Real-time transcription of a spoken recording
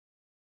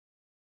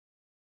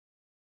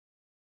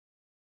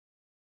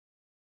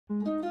Oh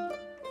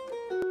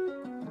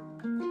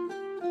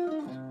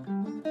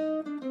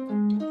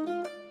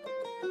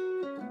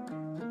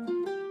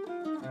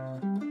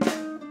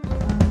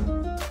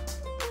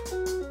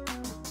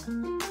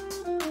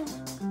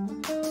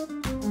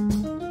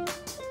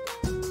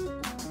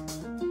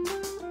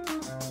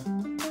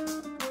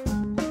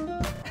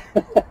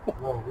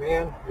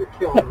man, you're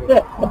killing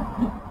me.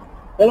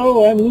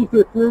 Hello, I'm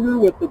Luther Kruger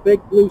with the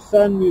Big Blue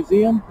Sun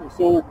Museum of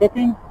Solar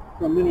Cooking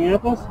from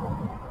Minneapolis.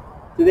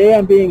 Today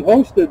I'm being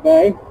hosted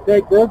by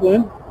Craig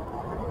Bergland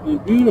in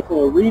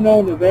beautiful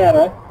Reno,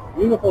 Nevada.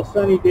 Beautiful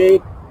sunny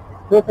day,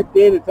 perfect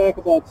day to talk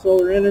about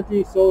solar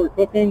energy, solar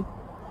cooking.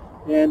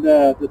 And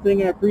the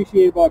thing I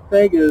appreciate about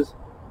Craig is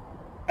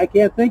I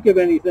can't think of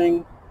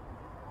anything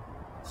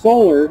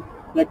solar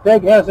that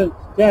Craig hasn't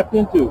tapped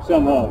into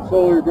somehow.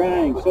 Solar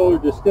drying, solar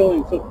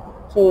distilling,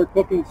 solar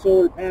cooking,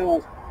 solar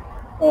panels.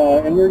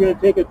 And we're going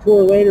to take a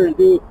tour later and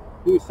do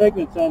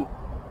segments on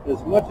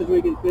as much as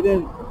we can fit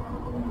in.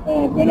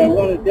 But I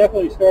want to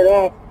definitely start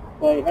off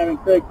by having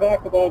Craig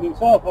talk about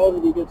himself. How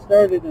did he get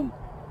started in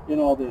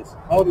all this?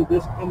 How did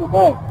this come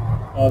about?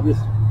 It's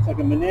like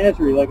a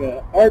menagerie, like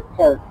an art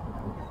park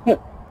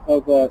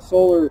of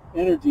solar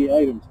energy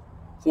items.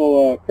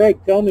 So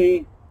Craig, tell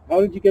me, how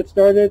did you get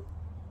started?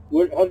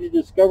 How did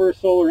you discover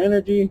solar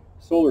energy,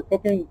 solar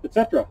cooking,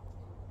 etc.?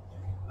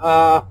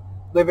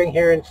 Living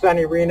here in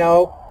sunny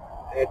Reno,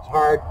 it's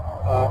hard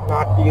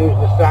not to use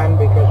the sun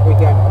because we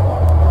get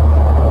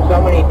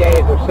so many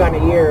days of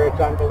sunny year. It's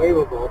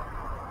unbelievable,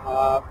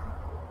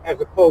 as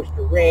opposed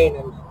to rain,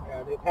 and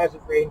it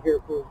hasn't rained here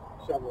for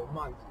several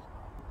months.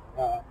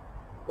 A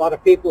lot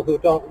of people who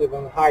don't live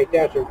in the high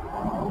desert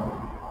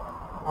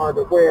aren't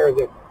aware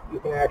that you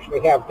can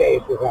actually have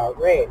days without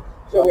rain.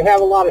 So we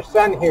have a lot of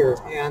sun here,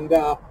 and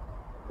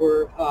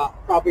we're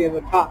probably in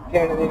the top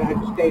 10 in the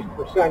United States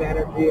for sun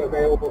energy,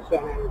 available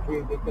sun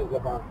energy, because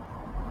of our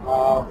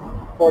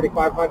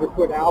 4,500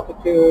 foot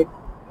altitude.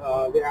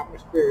 The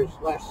atmosphere is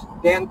less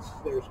dense.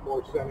 There's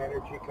more sun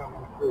energy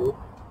coming through.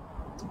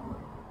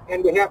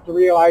 And we have to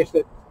realize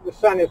that the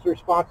sun is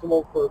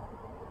responsible for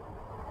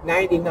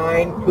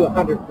 99 to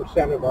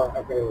 100% of our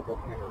available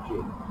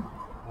energy.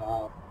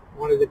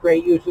 One of the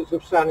great uses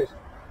of sun is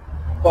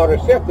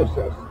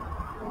photosynthesis.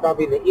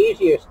 Probably the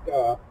easiest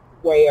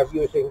way of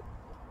using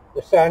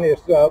the sun is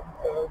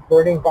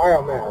burning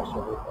biomass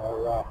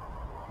or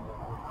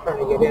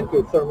turning it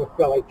into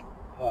thermophilic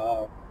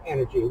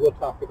energy. We'll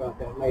talk about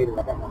that later.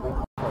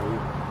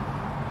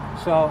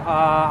 So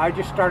I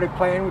just started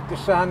playing with the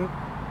sun,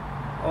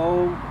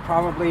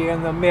 probably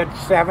in the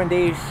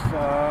mid-70s,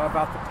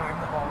 about the time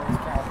the Halloween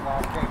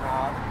catalog came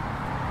out.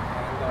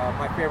 And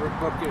my favorite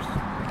book is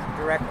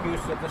Direct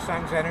Use of the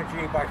Sun's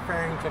Energy by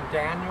Farrington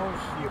Daniels.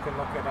 You can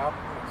look it up.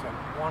 It's a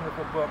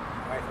wonderful book.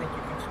 I think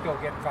you can still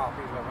get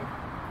copies of it.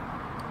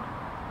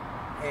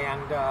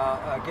 And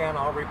again,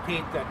 I'll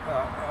repeat that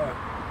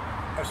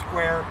a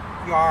square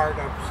yard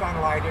of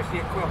sunlight is the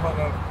equivalent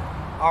of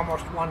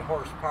almost 1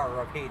 horsepower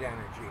of heat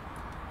energy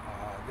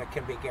that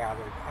can be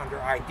gathered under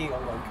ideal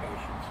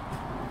locations.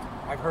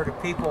 I've heard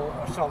of people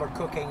solar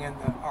cooking in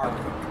the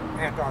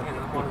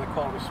Antarctica, one of the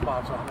coldest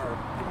spots on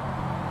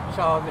Earth.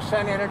 So the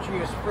sun energy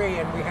is free,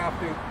 and we have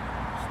to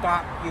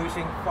stop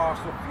using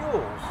fossil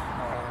fuels.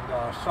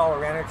 And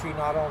solar energy,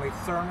 not only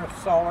thermal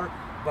solar,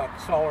 but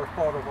solar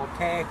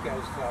photovoltaic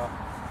is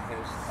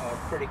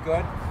pretty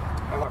good.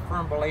 I'm a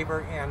firm believer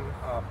in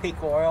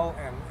peak oil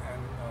and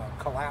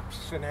collapse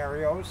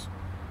scenarios.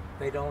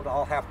 They don't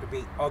all have to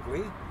be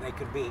ugly. They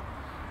can be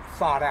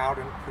thought out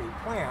and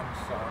pre-planned.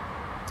 So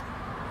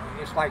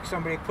it's like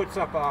somebody puts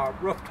up a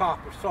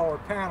rooftop of solar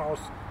panels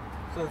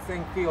so the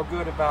thing feel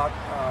good about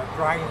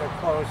drying their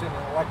clothes in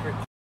an electric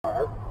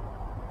car.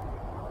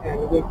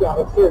 And we've got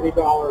a $30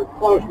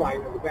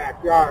 clothesline in the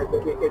backyard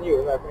that we can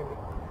use. I mean,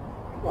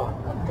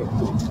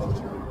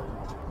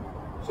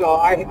 so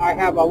I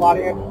have a lot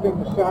of interest in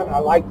the sun. I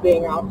like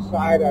being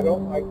outside. I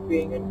don't like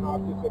being in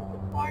houses that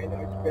confined.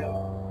 I spend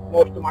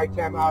most of my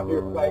time out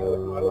here playing with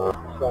my life.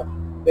 So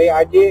the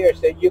idea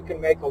is that you can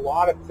make a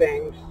lot of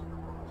things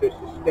to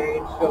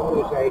sustain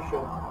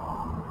civilization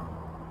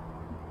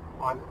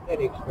on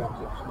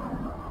inexpensive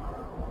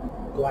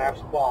stuff. Glass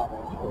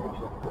bottles, for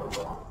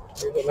example.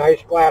 Here's a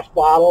nice glass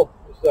bottle.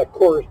 This is a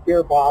Coors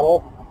beer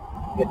bottle.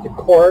 It's a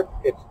quart.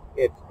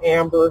 It's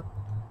amber.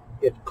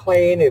 It's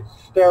clean. It's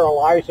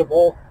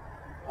sterilizable.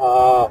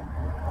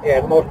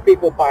 And most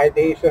people buy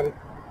these and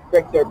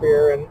drink their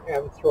beer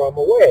and throw them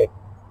away.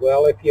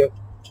 Well, if you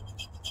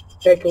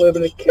take a little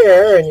bit of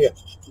care and you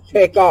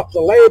take off the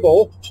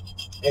label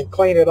and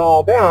clean it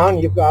all down,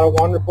 you've got a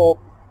wonderful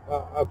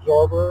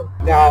absorber.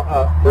 Now,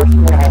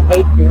 personally, I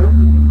hate beer.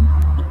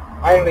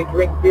 I only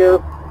drink beer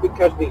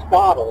because of these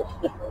bottles.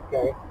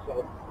 Okay,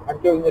 so I'm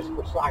doing this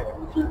for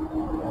science,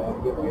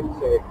 you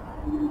might say.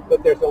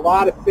 But there's a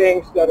lot of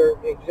things that are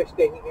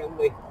existing in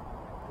the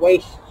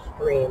waste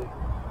stream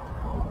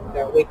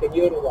that we can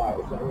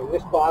utilize. I mean,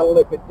 this bottle,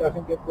 if it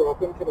doesn't get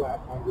broken, can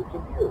last hundreds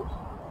of years.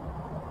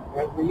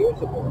 And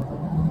reusable.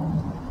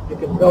 You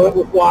can fill it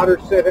with water,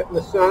 set it in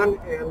the sun,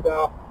 and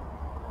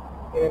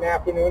in an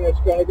afternoon, it's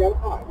going to get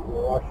hot. You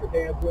wash your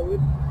hands with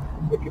it.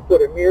 If you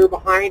put a mirror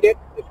behind it,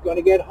 it's going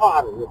to get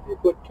hotter. If you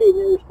put 2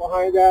 mirrors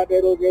behind that,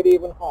 it'll get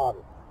even hotter.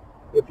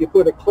 If you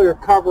put a clear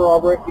cover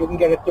over it, you can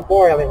get it to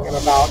boiling in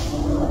about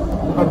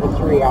 1 to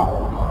 3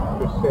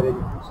 hours, just sitting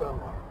in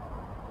sunlight.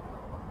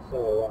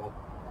 So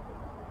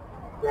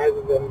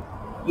rather than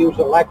use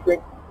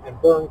electric and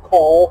burn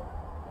coal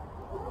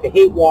to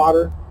heat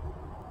water,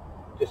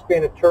 to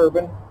spin a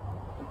turbine,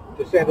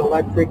 to send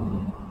electric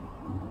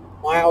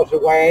miles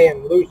away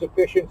and lose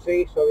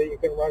efficiency so that you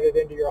can run it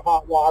into your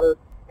hot water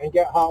and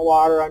get hot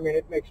water, I mean,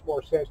 it makes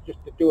more sense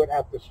just to do it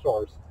at the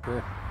source.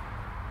 Sure.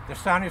 The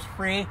sun is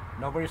free.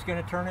 Nobody's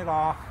going to turn it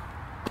off.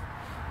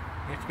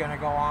 It's going to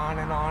go on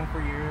for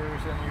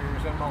years and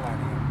years and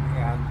millennia.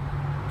 And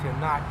to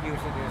not use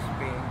it is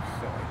being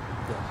silly.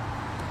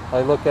 Yeah.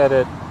 I look at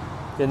it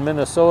in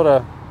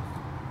Minnesota,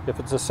 if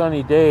it's a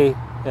sunny day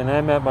and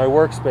I'm at my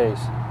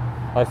workspace,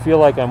 I feel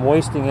like I'm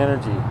wasting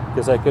energy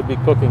because I could be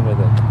cooking with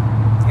it.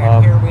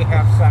 And here we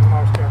have sun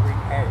most every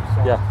day,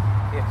 so yeah.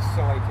 It's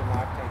silly to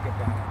not take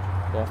advantage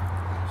of it.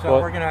 Yeah. So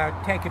we're going to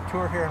take a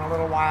tour here in a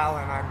little while,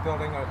 and I'm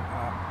building a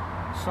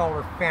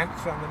solar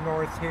fence on the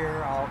north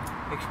here. I'll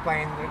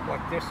explain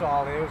what this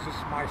all is. This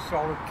is my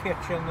solar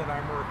kitchen that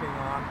I'm working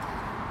on.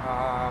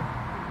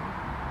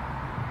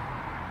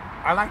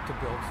 I like to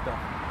build stuff.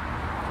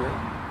 Sure.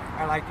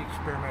 I like to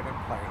experiment and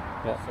play.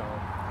 Yeah. So.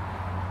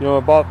 You know,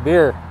 about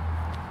beer,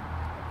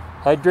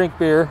 I drink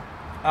beer,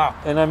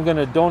 and I'm going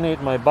to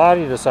donate my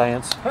body to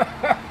science.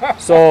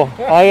 So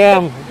I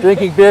am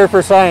drinking beer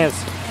for science.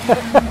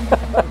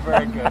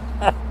 Very good.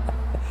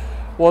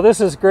 Well,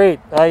 this is great.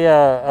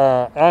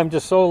 I'm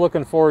just so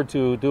looking forward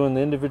to doing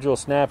the individual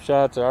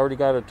snapshots. I already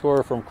got a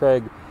tour from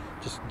Craig,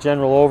 just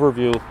general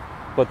overview,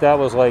 but that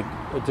was like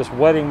just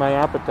whetting my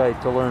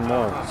appetite to learn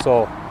more.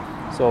 So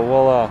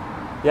we'll,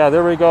 yeah,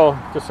 there we go.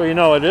 Just so you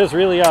know, it is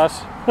really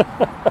us.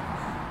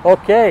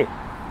 Okay.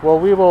 Well,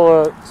 we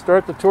will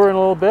start the tour in a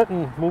little bit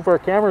and move our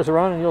cameras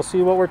around, and you'll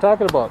see what we're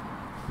talking about.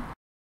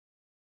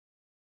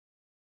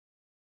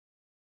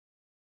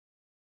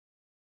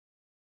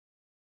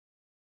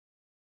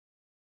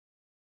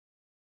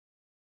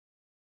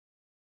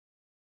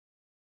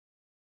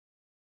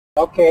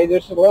 Okay,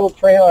 this is a little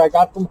trailer I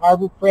got from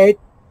Harbor Freight,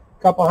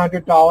 a couple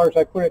 $100.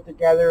 I put it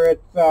together.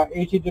 It's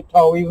easy to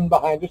tow even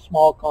behind a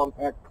small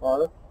compact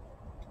car.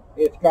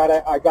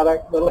 I got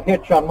a little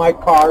hitch on my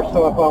car,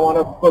 so if I want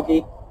to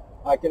boogie,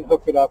 I can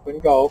hook it up and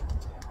go.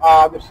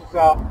 This is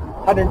a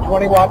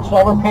 120 watt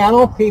solar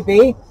panel,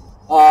 PV.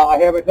 I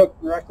have it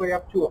hooked directly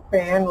up to a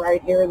fan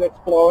right here that's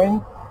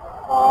blowing.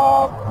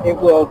 It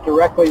will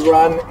directly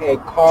run a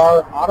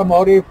car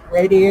automotive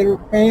radiator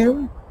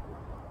fan,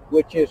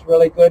 which is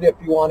really good if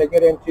you want to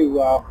get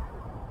into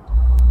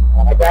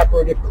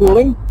evaporative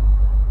cooling.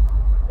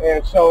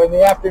 And so in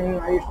the afternoon,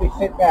 I usually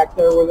sit back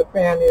there where the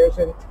fan is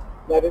and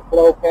let it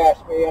blow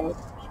past me and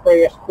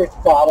spray a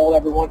spritz bottle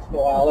every once in a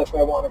while if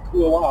I want to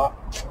cool off.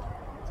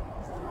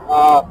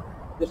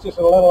 This is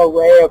a little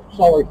array of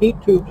solar heat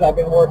tubes I've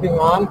been working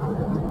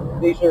on.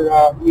 These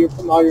are, you're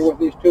familiar with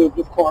these tubes,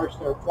 of course.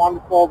 They're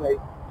wonderful. They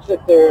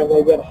sit there and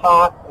they get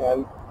hot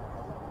and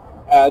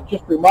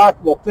just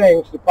remarkable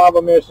things. The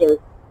problem is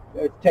it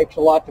takes a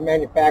lot to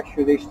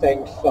manufacture these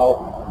things,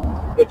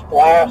 so it's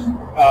glass.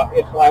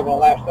 It's liable to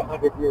last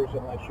 100 years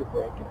unless you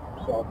break it.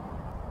 So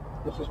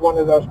this is one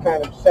of those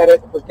kind of set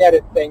it, forget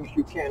it things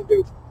you can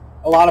do.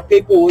 A lot of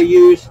people will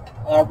use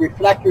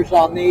reflectors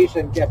on these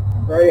and get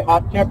very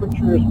hot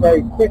temperatures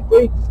very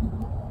quickly,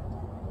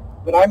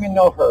 but I'm in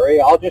no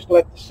hurry. I'll just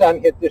let the sun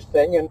hit this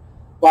thing, and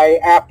by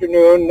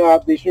afternoon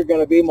these are going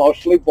to be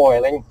mostly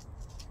boiling.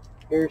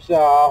 Here's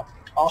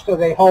also,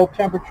 they hold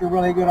temperature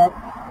really good up.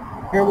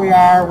 Here we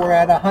are, we're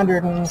at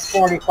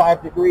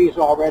 145 degrees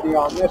already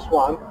on this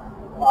one,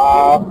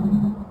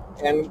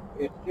 and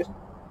it's just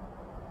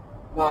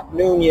not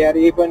noon yet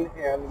even.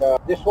 And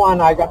this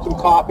one, I got some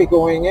coffee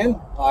going in.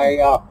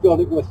 I filled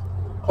it with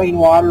clean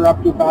water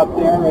up to about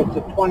there. It's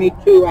a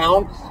 22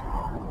 ounce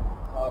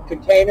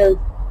container.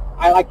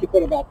 I like to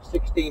put about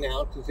 16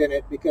 ounces in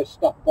it because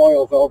stuff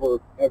boils over,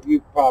 as you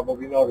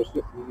probably noticed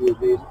if you use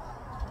these.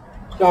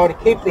 So to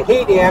keep the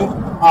heat in,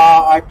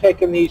 I've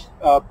taken these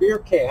beer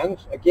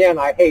cans. Again,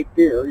 I hate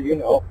beer, you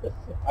know.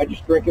 I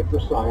just drink it for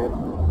science.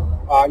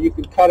 You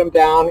can cut them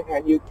down,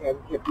 and if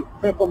you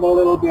crimp them a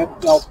little bit,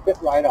 they'll fit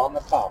right on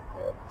the top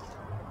there.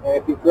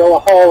 And if you drill a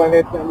hole in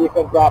it, then you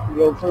can drop a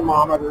little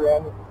thermometer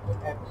in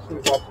and see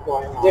what's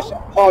going on. This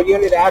whole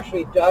unit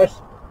actually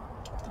does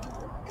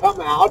come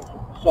out,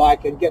 so I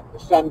can get the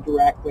sun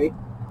directly.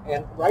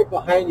 And right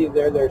behind you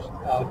there's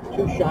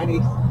two shiny.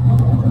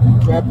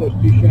 Grab those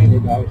two shiny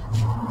guys.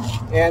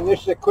 And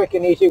this is a quick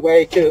and easy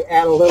way to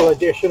add a little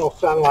additional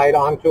sunlight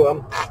onto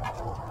them.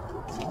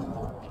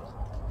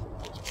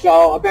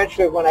 So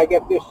eventually when I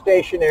get this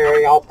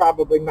stationary, I'll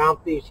probably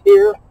mount these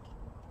here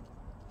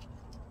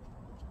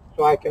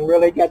so I can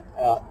really get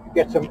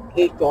some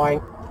heat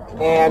going,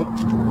 and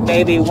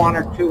maybe one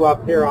or two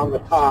up here on the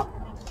top,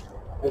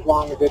 as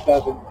long as it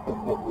doesn't hit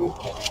these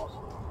panels.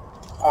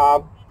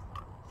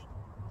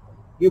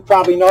 You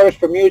probably noticed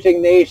from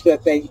using these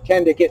that they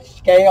tend to get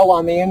scale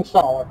on the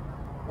inside.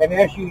 And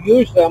as you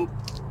use them,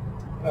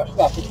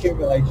 stuff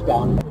accumulates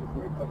down.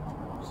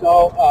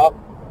 So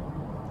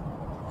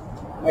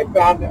I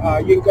found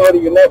you can go to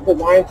your local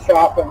wine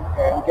shop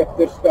and get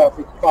this stuff.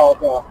 It's called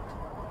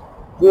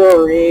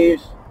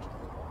breweries.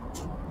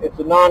 It's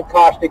a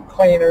non-caustic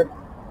cleaner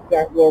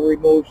that will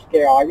remove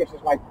scale. I guess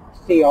it's like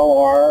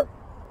COR.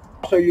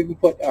 So you can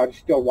put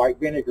distilled white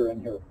vinegar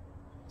in here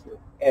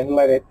and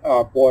let it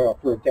boil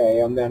for a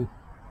day, and then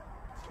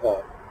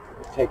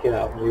take it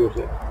out and use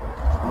it.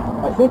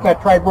 I think I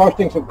tried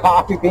roasting some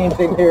coffee beans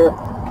in here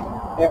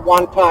at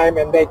one time,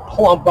 and they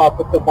clump up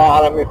at the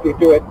bottom if you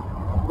do it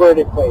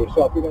vertically.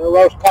 So if you're going to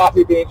roast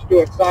coffee beans, do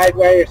it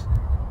sideways,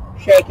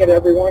 shake it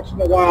every once in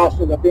a while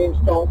so the beans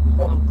don't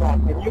clump up,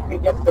 and you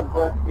can get some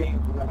burnt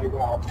beans really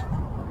well.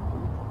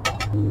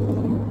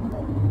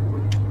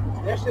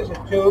 This is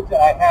a tube that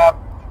I have.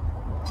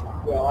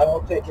 Well, I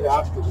won't take it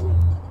out because we'll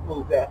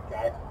move that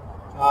guy.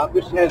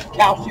 This has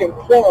calcium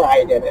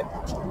chloride in it.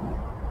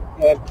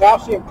 And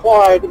calcium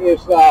chloride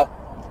is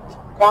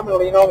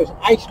commonly known as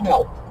ice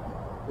melt.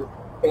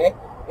 Okay?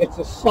 It's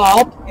a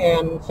salt,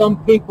 and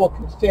some people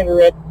consider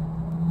it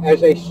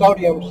as a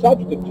sodium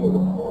substitute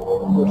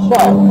for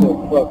salt.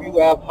 So if you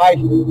have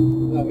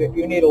if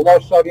you need a low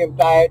sodium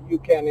diet, you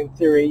can, in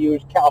theory,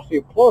 use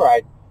calcium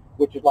chloride,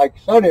 which is like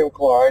sodium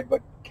chloride,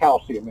 but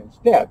calcium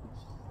instead.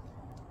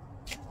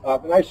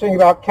 The nice thing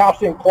about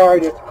calcium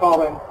chloride is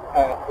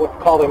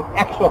what's called an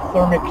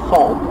exothermic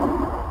salt,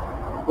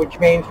 which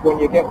means when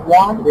you get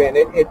water in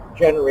it, it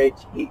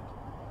generates heat.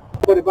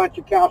 Put a bunch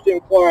of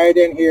calcium chloride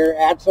in here,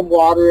 add some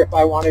water if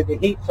I wanted to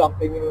heat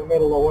something in the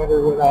middle of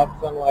winter without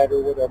sunlight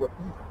or whatever.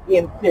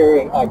 In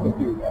theory, I could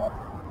do that.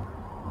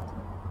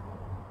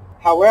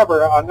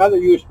 However, another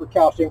use for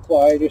calcium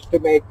chloride is to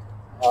make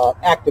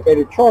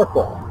activated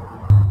charcoal.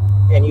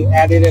 And you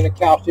add it in a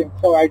calcium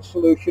chloride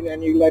solution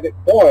and you let it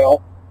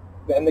boil.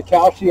 Then the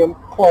calcium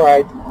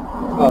chloride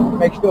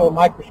makes little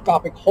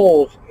microscopic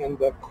holes in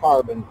the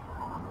carbon,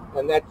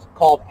 and that's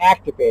called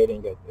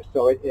activating it.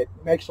 So it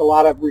makes a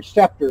lot of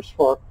receptors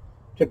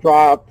to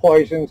draw out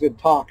poisons and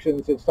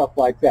toxins and stuff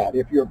like that.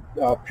 If you're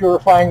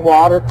purifying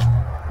water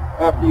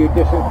after you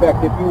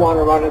disinfect it, you want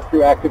to run it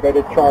through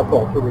activated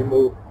charcoal to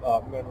remove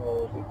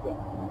minerals and stuff.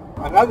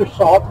 Another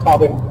salt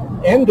called an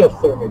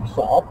endothermic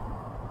salt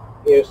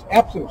is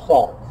Epsom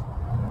salt.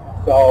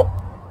 So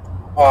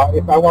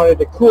if I wanted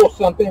to cool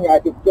something, I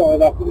could fill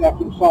it up with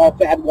Epsom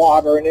salt, add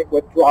water, and it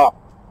would drop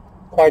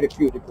quite a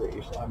few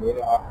degrees. I mean,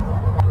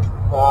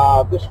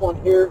 this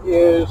one here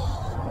is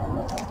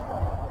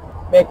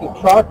making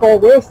charcoal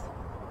with,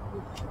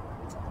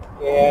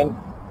 and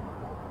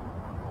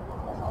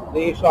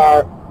these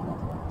are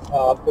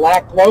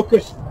black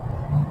locust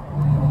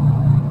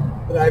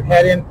that I've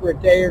had in for a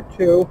day or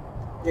two.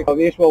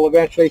 These will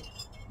eventually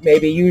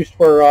maybe used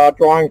for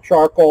drawing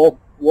charcoal,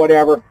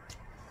 whatever.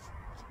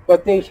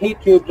 But these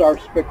heat tubes are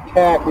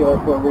spectacular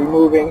for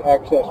removing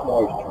excess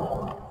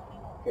moisture.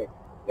 Okay.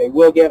 They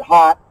will get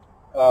hot,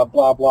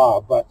 blah, blah,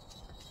 but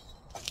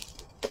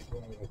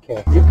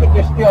okay. You can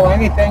distill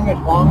anything as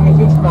long as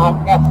it's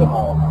not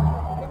ethanol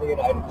in the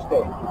United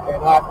States. You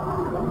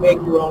cannot make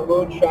your own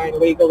moonshine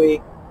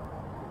legally,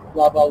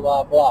 blah, blah,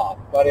 blah, blah.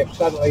 But if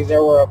suddenly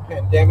there were a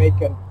pandemic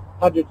and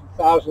hundreds of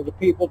thousands of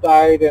people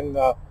died and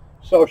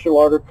social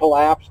order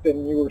collapsed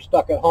and you were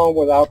stuck at home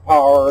without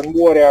power and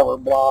whatever,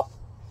 blah,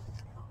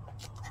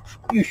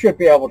 you should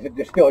be able to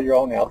distill your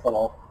own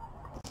ethanol.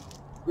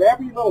 Grab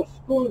your little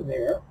spoon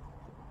there,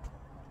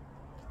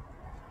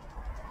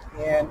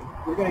 and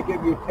we're going to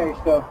give you a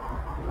taste of,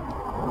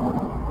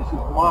 this is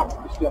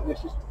mock distilled.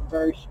 This is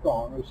very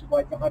strong. This is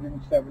like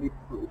 170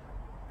 proof.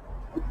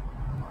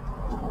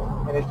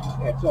 And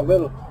it's a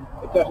little,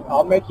 it doesn't,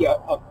 I'll make you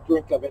a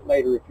drink of it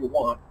later if you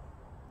want.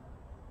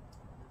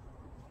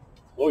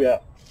 Oh yeah.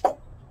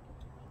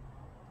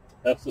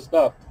 That's the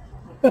stuff.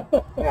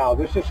 Now,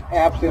 this is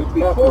absinthe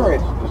before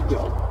it's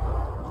distilled.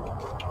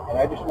 And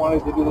I just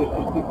wanted to do this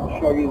just to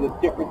show you the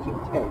difference in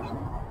taste.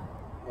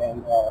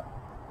 And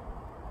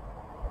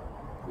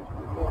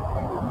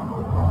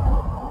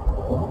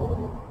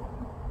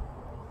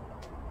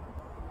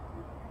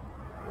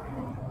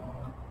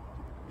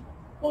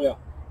oh yeah,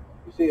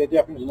 you see the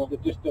difference in what the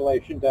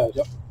distillation does.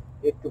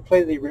 It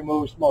completely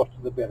removes most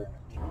of the bitterness.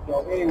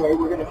 So anyway,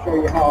 we're going to show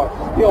you how it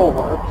still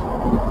works.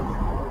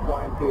 We're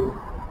going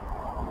to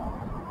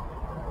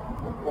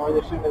pour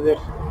this into this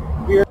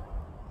beer,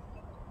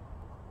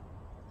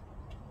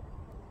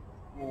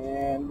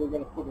 and we're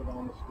going to put it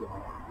on the still.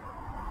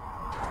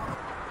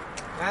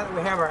 Now that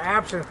we have our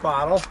absinthe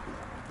bottle,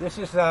 this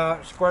is a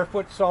square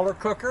foot solar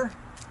cooker.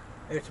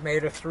 It's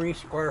made of 3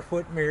 square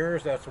foot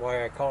mirrors. That's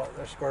why I call it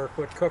the square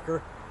foot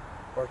cooker,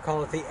 or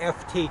call it the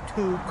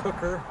FT2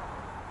 cooker.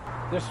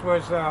 This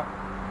was the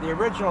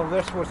original.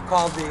 This was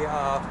called the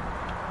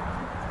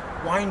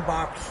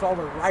Weinbach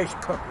solar rice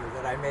cooker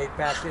that I made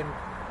back in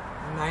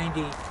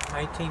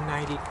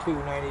 1992,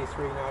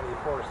 93,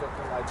 94,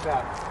 something like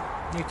that.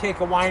 And you take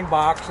a wine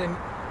box and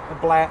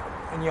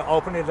you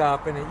open it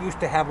up, and it used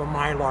to have a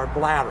mylar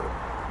bladder.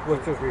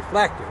 which was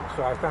reflective.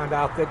 So I found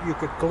out that you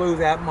could glue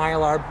that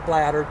mylar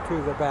bladder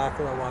to the back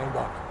of the wine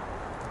box.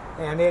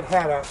 And it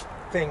had a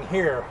thing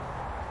here,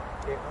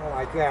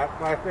 like that.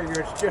 But I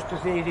figure it's just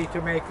as easy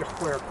to make a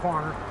square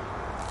corner.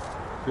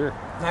 Sure.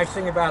 Nice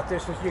thing about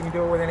this is you can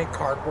do it with any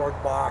cardboard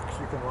box.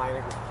 You can line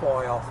it with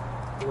foil,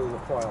 glue the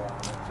foil on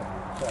it,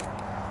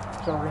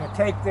 etc. So we're going to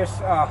take this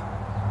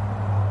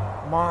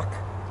mock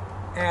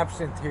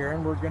absinthe here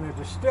and we're going to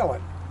distill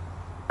it.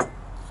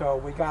 So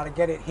we got to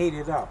get it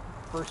heated up.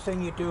 First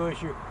thing you do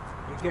is you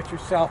get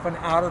yourself an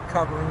outer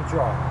covering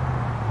jar.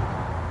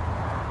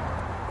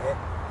 Okay.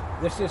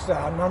 This is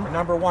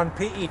number 1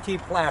 PET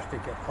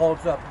plastic. It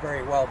holds up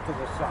very well to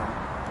the sun.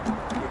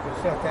 You can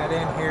set that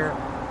in here,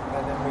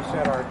 and then we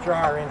set our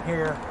jar in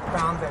here.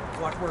 Found that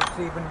what works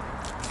even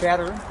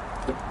better,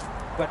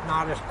 but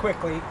not as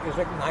quickly, is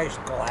a nice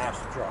glass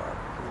jar.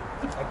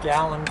 A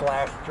gallon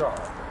glass jar.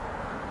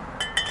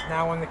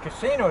 Now when the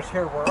casinos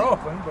here were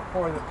open,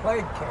 before the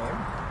plague came,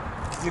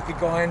 you could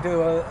go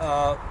into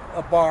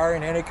a bar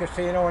in any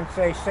casino and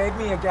say, save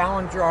me a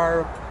gallon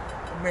jar of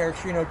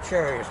maraschino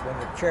cherries. When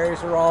the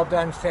cherries are all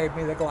done, save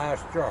me the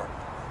glass jar.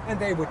 And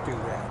they would do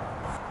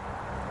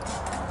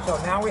that. So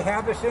now we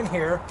have this in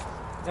here.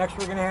 Next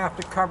we're going to have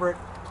to cover it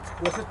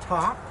with a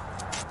top.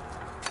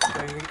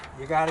 So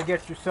you got to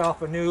get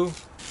yourself a new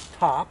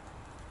top.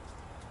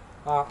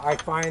 I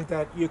find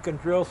that you can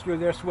drill through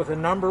this with a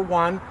number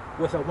 1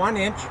 with a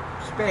 1-inch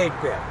spade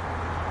bit.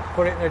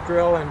 Put it in a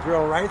drill and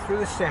drill right through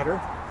the center.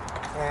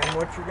 And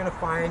what you're going to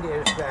find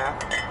is that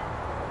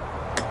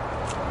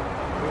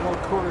the little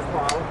quarters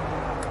bottle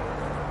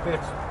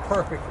fits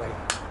perfectly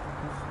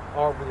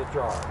over the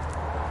jar.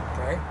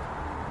 Okay?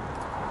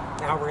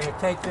 Now we're going to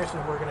take this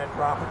and we're going to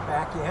drop it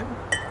back in.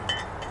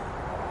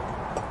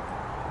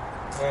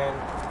 And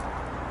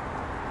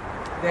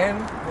then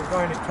we're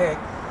going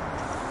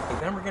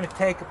to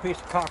take a piece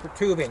of copper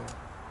tubing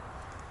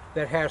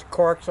that has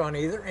corks on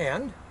either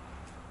end.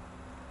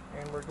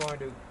 And we're going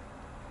to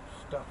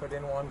stuff it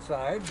in one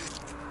side.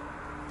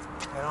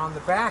 And on the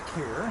back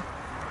here,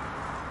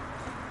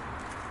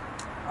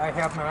 I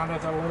have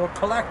mounted a little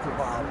collector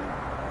bottle.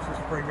 This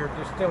is for your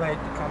distillate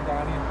to come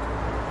down into.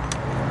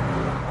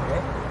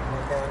 Okay?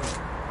 And then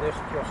this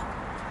just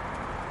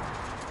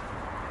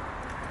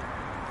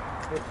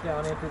fits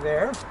down into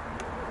there.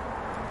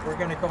 We're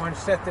going to go and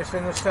set this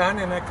in the sun.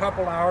 In a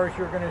couple hours,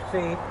 you're going to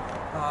see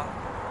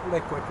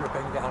liquid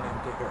dripping down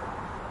into here.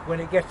 When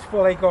it gets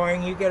fully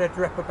going, you get a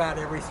drip about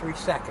every 3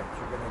 seconds.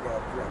 You're going to get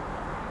a drip.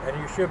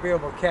 And you should be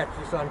able to catch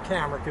this on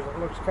camera because it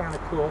looks kind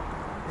of cool.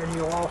 And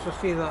you'll also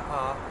see the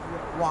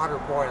water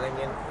boiling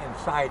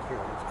inside here.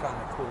 It's kind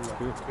of cool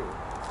looking too.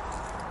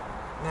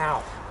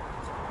 Now,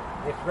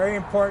 it's very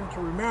important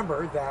to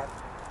remember that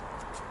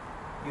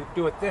you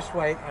do it this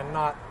way and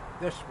not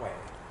this way.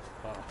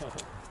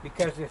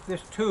 Because if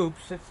this tube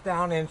sits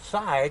down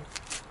inside,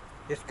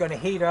 it's going to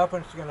heat up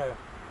and it's going to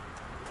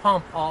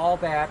pump all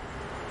that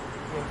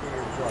into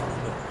your jar.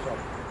 So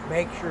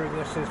make sure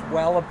this is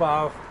well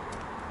above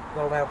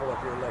the level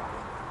of your liquid.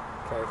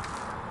 Okay.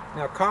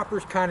 Now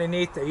copper's kind of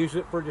neat. They use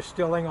it for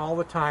distilling all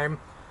the time.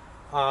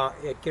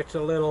 It gets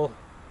a little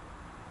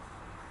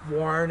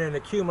worn and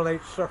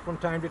accumulates stuff from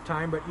time to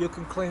time, but you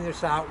can clean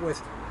this out with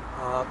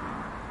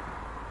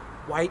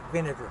white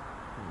vinegar.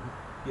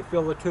 You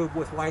fill the tube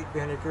with white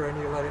vinegar and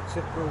you let it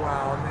sit for a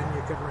while, and then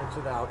you can rinse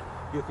it out.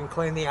 You can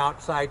clean the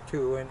outside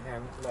too and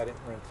let it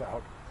rinse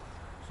out.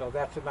 So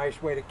that's a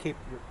nice way to keep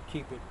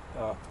it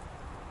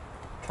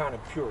kind of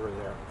pure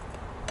there.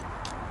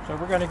 So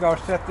we're going to go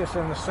set this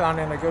in the sun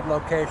in a good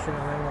location,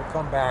 and then we'll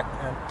come back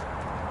and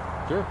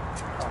sure.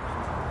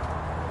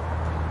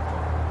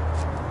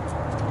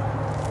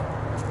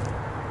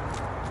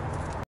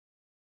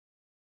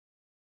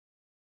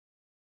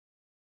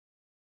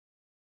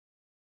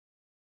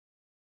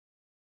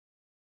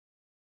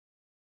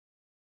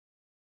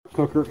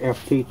 Cooker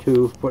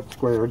FT2 foot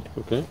squared.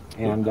 Okay.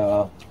 And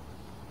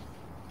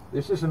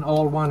this is an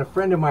old one. A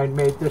friend of mine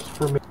made this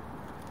for me.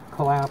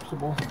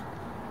 Collapsible.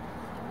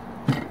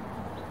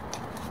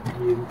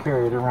 You can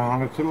carry it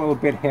around. It's a little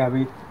bit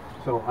heavy,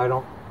 so I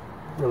don't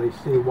really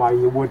see why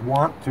you would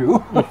want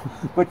to.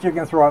 But you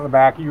can throw it in the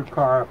back of your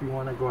car if you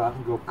want to go out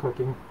and go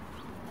cooking.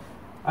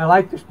 I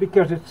like this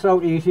because it's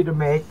so easy to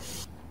make.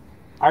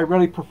 I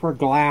really prefer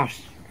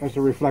glass as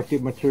a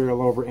reflective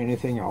material over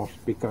anything else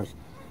because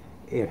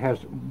it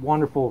has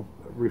wonderful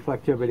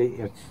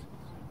reflectivity.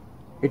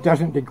 It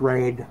doesn't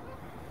degrade.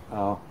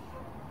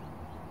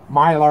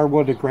 Mylar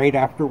will degrade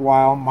after a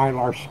while.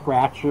 Mylar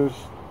scratches.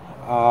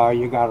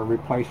 You got to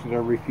replace it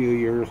every few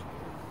years.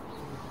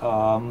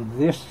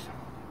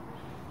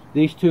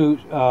 These two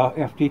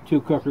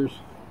FT2 cookers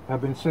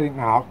have been sitting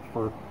out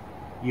for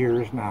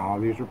years now.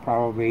 These are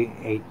probably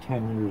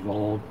 8-10 years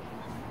old.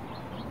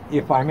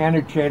 If I'm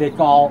energetic,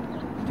 I'll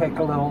take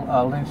a little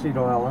linseed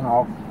oil and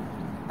I'll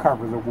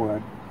cover the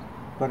wood.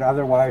 But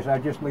otherwise, I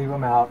just leave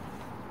them out.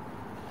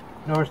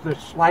 Notice they're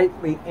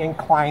slightly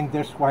inclined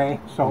this way,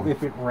 so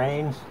if it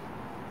rains,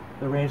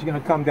 the rain's going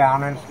to come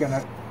down and it's going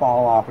to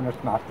fall off, and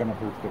it's not going to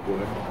hurt the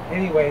wood.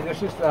 Anyway,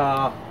 this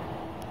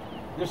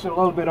This is a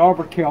little bit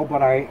overkill,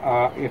 but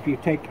if you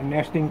take a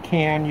nesting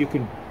can, you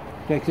can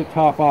take the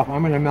top off.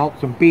 I'm going to melt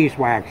some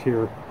beeswax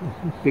here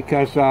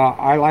because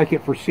I like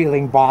it for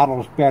sealing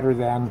bottles better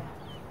than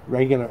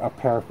regular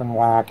paraffin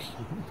wax.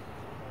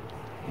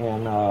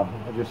 And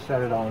I just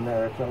set it on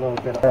there. It's a little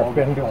bit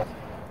overkill.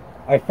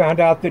 I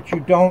found out that you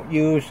don't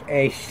use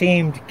a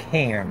seamed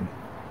can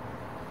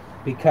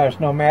because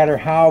no matter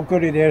how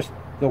good it is,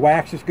 the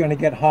wax is going to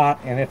get hot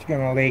and it's going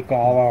to leak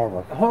all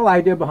over. The whole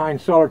idea behind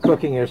solar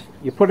cooking is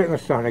you put it in the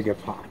sun, it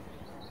gets hot.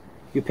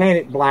 You paint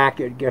it black,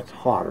 it gets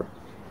hotter.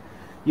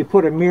 You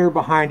put a mirror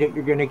behind it,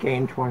 you're going to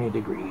gain 20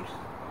 degrees.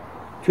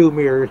 2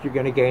 mirrors, you're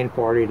going to gain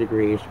 40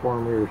 degrees. 4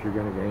 mirrors, you're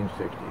going to gain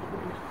 60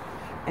 degrees.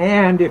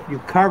 And if you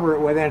cover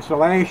it with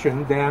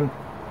insulation, then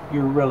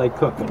you're really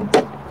cooking.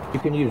 You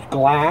can use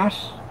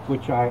glass,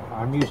 which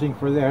I'm using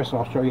for this.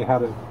 I'll show you how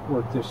to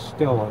work this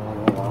still in a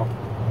little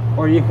while.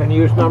 Or you can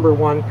use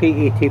 #1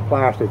 PET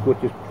plastic, which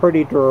is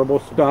pretty durable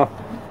stuff.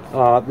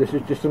 This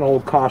is just an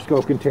old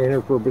Costco container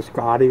for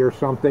biscotti or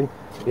something.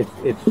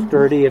 It's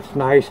sturdy, it's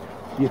nice.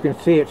 You can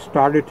see it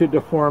started to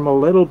deform a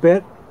little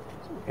bit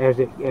as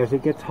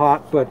it gets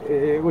hot, but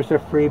it was a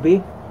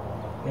freebie.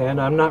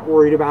 And I'm not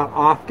worried about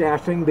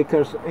off-gassing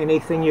because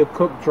anything you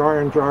cook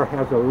jar in jar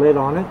has a lid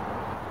on it.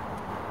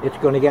 It's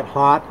going to get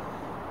hot.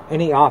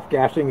 Any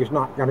off-gassing is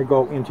not going to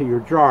go into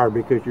your jar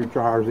because your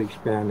jar is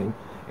expanding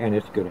and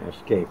it's going to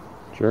escape.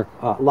 Sure.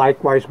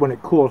 Likewise, when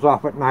it cools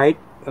off at night,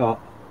 the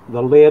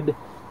lid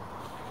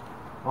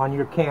on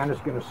your can is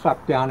going to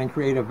suck down and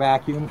create a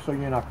vacuum, so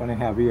you're not going to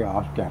have your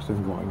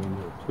off-gassing going in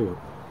there too.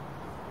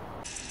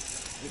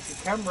 You can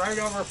come right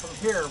over from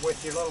here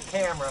with your little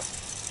camera.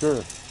 Sure.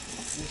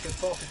 You can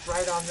focus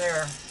right on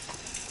there.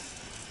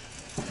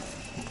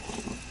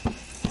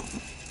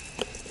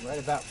 Right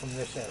about from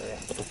this area.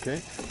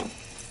 Okay.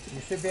 You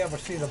should be able to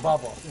see the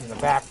bubble in the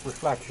back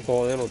reflection.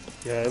 Oh,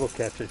 it'll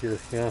catch it here.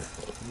 Yeah.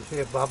 You see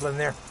it bubbling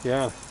there?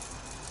 Yeah.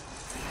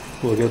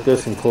 We'll get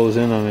this and close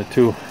in on it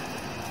too.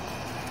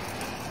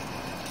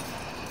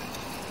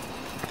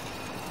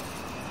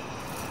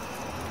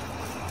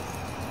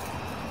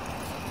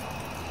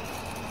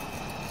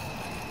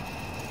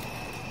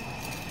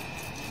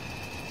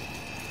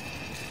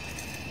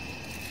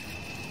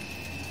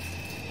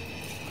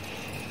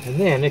 And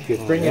then if you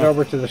bring it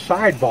over to the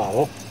side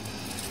bottle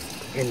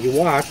and you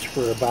watch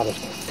for about a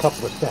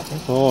couple of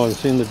seconds. Oh, I've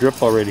seen the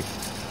drip already.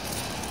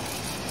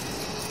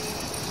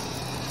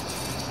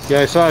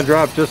 Yeah, I saw it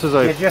drop just as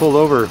I pulled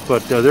over,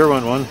 but there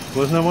went one.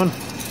 Wasn't that one?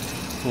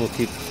 We'll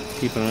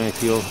keep an eye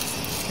peeled.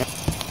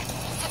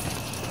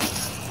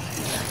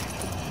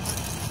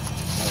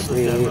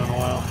 Really? A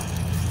while.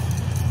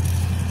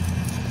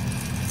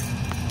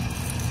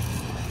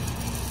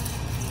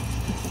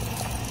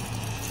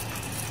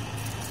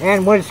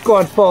 And when it's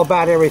going full,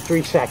 about every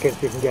 3 seconds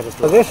you can get it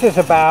through. So this is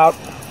about,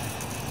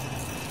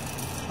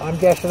 I'm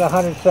guessing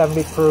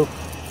 170 proof.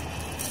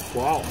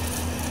 Wow.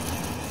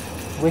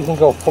 We can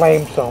go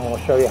flame some, we'll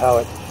show you how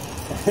it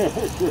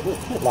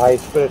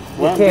lights, but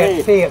you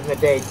can't see it in the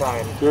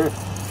daytime. Sure.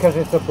 Because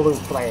it's a blue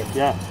flame.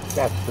 Yeah.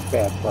 That's the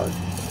bad part.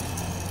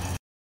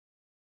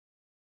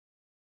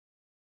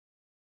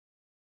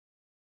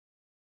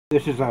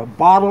 This is a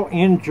bottle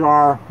in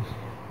jar,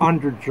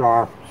 under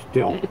jar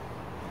still.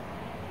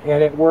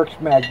 And it works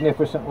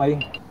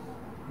magnificently.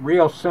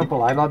 Real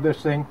simple. I love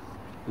this thing.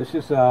 This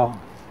is the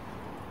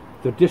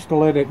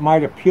distillate. It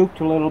might have puked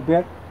a little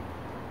bit.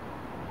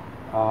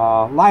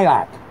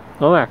 Lilac.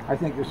 Lilac. I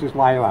think this is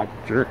lilac.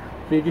 Sure.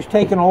 So you just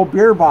take an old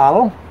beer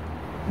bottle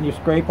and you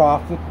scrape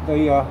off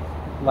the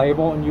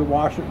label and you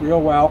wash it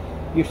real well.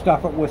 You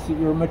stuff it with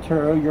your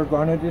material you're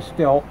going to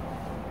distill.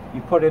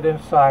 You put it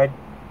inside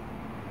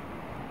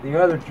the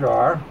other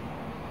jar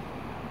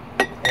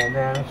and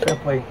then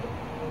simply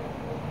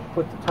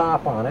put the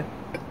top on it,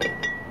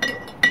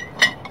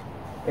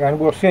 and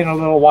we'll see in a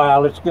little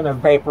while it's going to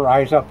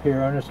vaporize up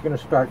here and it's going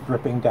to start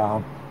dripping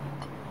down.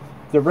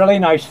 The really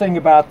nice thing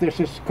about this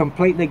is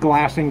completely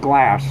glass in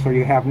glass, so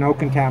you have no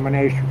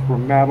contamination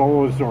from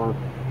metals or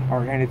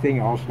anything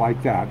else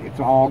like that. It's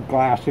all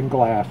glass in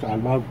glass. I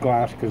love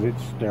glass because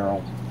it's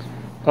sterile.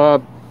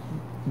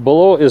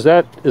 Below, is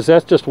that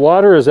just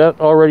water? Is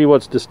that already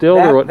what's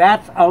distilled? Or what?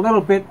 That's a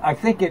little bit, I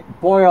think it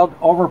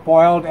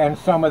overboiled and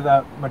some of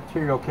the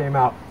material came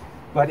out.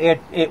 But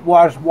it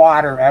was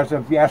water as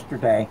of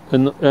yesterday.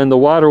 And the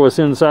water was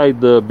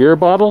inside the beer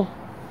bottle?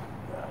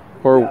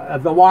 Or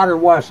the water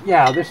was,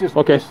 yeah, this is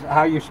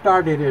how you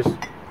start it is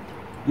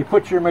you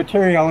put your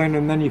material in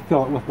and then you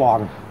fill it with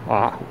water.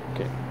 Ah,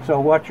 okay. So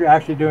what you're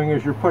actually doing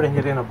is you're putting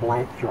it in a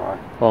blank jar.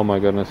 Oh my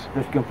goodness.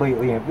 Just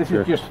completely empty. This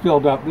is just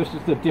filled up. This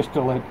is the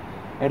distillate.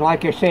 And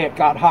like I say, it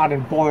got hot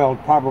and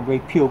boiled, probably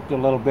puked a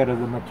little bit of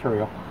the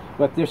material.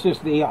 But this is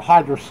the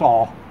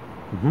hydrosol.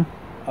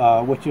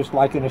 Which is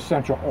like an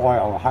essential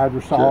oil. A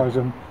hydrosol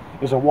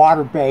is a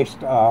water-based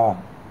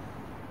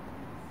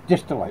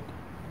distillate.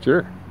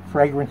 Sure.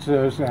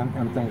 Fragrances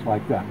and things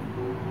like that.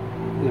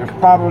 There's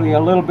probably a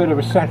little bit of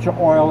essential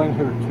oil in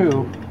here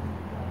too.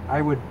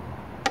 I would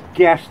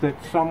guess that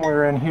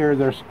somewhere in here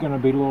there's going to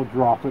be little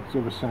droplets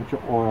of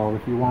essential oil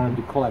if you wanted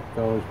to collect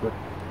those, but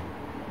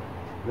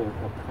they're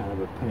kind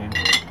of a pain.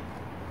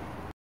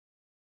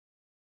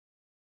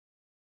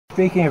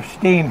 Speaking of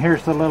steam,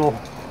 here's the little...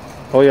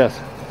 Oh yes.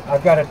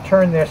 I've got to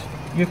turn this.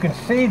 You can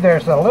see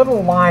there's a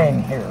little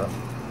line here.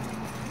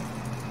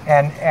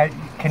 And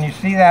can you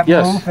see that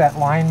move, that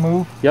line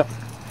move? Yep.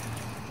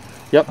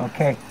 Yep.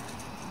 Okay.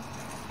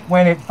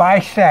 When it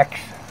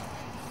bisects,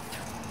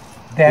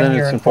 then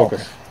you're in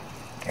focus.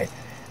 Okay.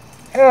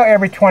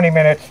 Every 20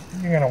 minutes,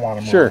 you're going to want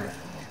to move. Sure.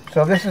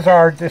 So this is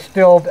our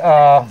distilled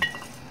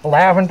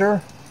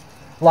lavender,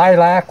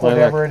 lilac,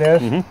 whatever it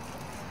is.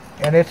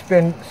 Mm-hmm. And it's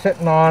been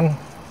sitting on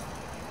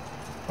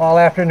all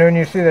afternoon.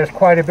 You see there's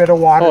quite a bit of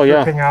water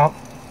dripping out.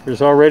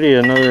 There's already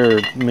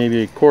another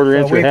maybe a quarter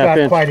inch or half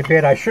inch. We've got quite a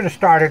bit. I should have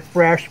started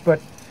fresh,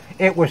 but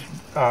it was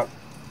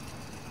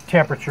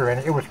temperature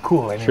and it was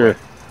cool anyway. Sure.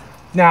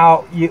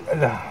 Now you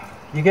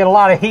get a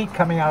lot of heat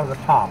coming out of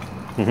the top.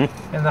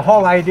 Mm-hmm. And the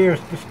whole idea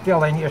of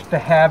distilling is to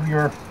have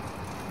your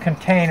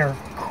container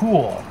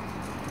cool,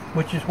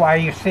 which is why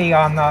you see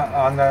on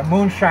the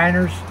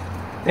moonshiners,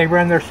 they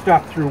run their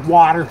stuff through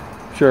water.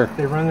 Sure.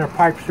 They run their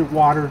pipes through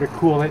water to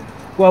cool it.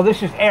 Well,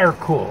 this is air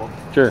cooled.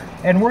 Sure.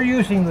 And we're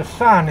using the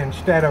sun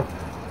instead of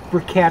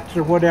briquettes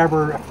or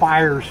whatever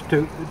fires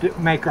to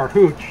make our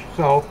hooch.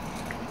 So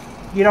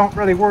you don't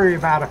really worry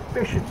about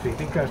efficiency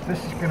because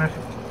this is going to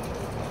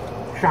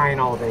shine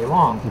all day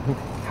long. Mm-hmm.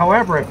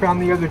 However, I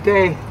found the other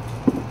day,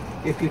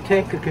 if you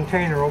take a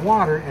container of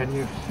water and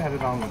you set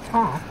it on the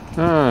top,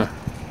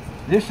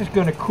 this is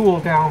going to cool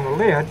down the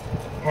lid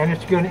and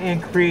it's going to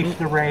increase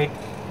the rate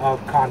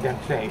of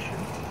condensation.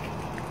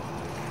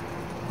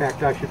 In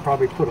fact, I should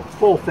probably put a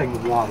full thing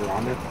of water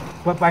on it.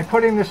 But by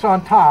putting this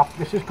on top,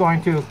 this is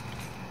going to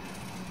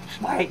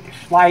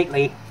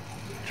slightly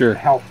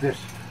help this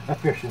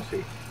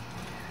efficiency.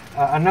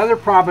 Another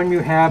problem you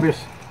have is,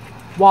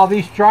 while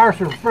these jars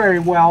are very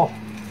well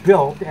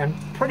built and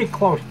pretty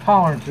close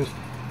tolerances,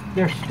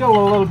 there's still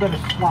a little bit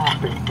of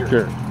slop in here.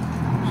 Sure.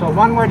 So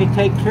one way to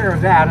take care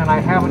of that, and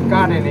I haven't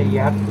got any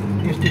yet,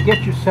 is to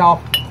get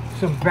yourself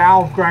some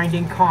valve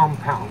grinding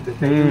compound that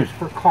they use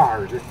for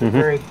cars. It's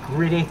very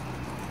gritty,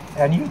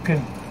 and you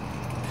can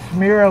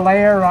smear a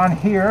layer on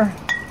here,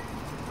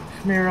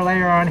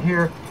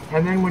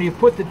 and then when you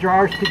put the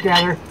jars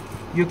together,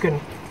 you can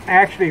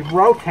actually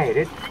rotate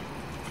it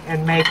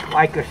and make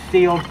like a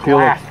sealed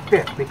glass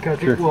fit,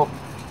 because it will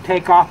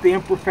take off the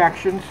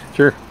imperfections,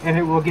 and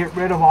it will get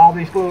rid of all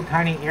these little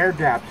tiny air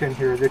gaps in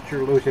here that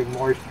you're losing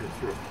moisture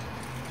through.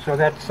 So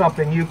that's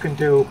something you can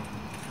do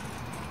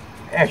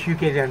as you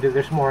get into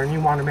this more and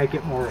you want to make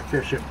it more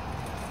efficient.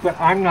 But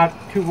I'm not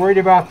too worried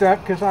about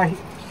that because I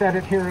set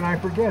it here and I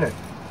forget it.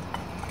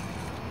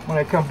 When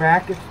I come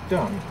back, it's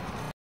done.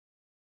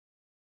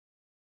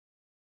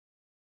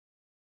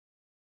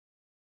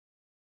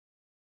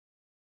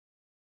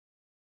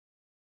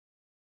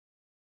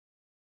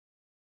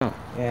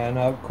 And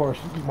of course,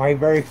 my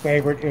very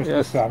favorite is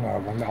the Sun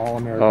Oven, the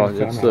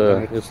All-American Sun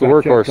Oven. It's the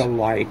workhorse. Such a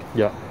delight.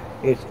 Yeah.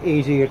 It's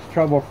easy, it's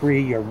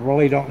trouble-free, you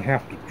really don't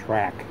have to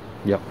track.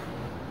 Yep.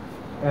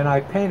 And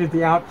I painted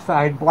the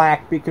outside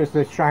black because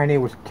the shiny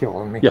was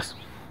killing me. Yes.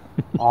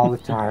 All the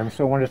time.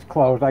 So when it's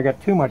closed, I got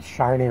too much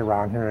shiny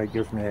around here, it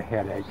gives me a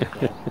headache.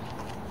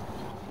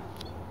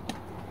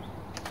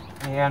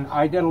 And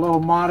I did a little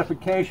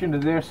modification to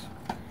this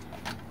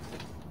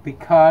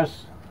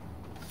because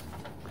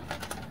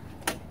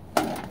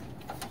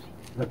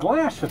the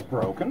glass is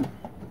broken.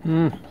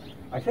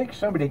 I think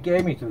somebody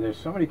gave me to this.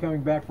 Somebody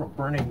coming back from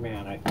Burning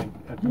Man, I think,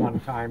 at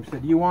one time,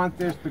 said, "You want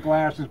this? The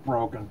glass is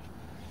broken."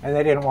 And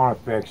they didn't want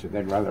to fix it.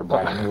 They'd rather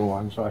buy a new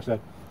one. So I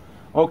said,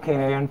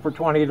 okay, and for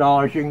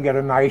 $20 you can get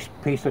a nice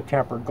piece of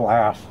tempered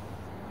glass.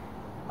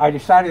 I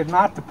decided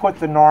not to put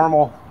the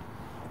normal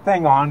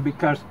thing on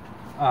because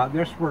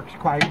this works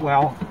quite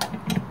well.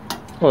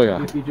 Oh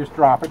yeah. If you just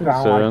drop it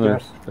down like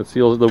this. It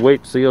seals, the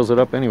weight seals it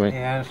up anyway.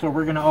 And so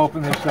we're going to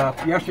open this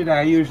up. Yesterday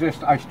I used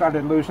this, I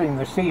started losing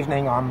the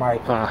seasoning on my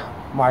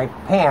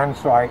pan,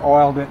 so I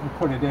oiled it and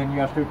put it in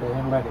yesterday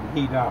and let it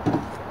heat up.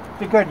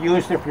 It's a good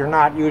use if you're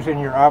not using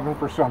your oven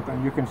for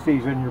something. You can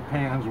season your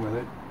pans with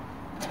it.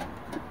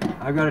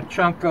 I've got a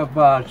chunk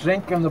of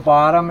zinc in the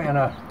bottom and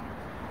a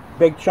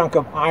big chunk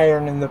of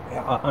iron in the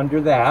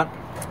under that.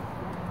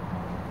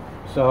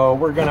 So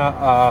we're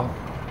gonna.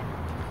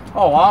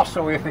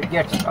 Also, if it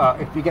gets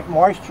if you get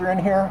moisture in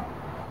here,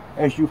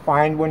 as you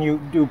find when you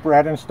do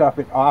bread and stuff,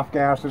 it off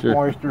gases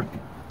moisture.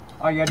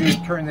 All you gotta do is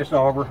turn this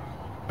over.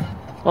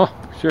 Oh,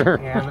 sure.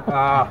 And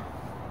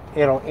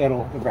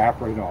it'll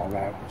evaporate all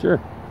that.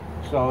 Sure.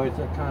 So it's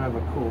a kind of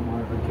a cool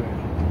modification.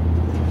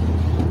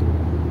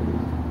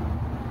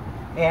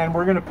 And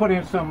we're going to put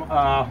in some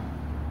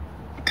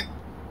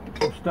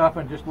stuff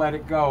and just let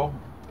it go.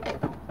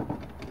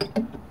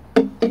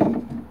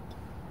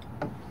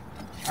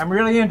 I'm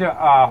really into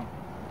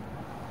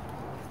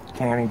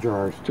canning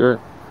jars. Sure.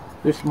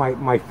 This is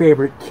my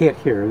favorite kit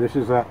here. This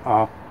is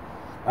a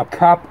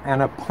cup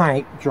and a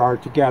pint jar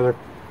together.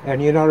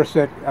 And you notice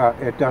that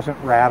it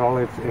doesn't rattle.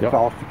 It's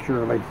all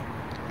securely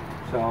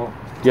So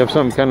do you have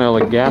some kind of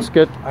like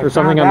gasket or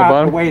something on the found out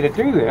bottom? the way to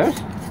do this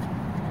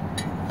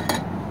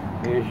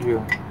is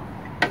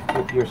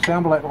if you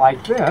assemble it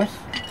like this.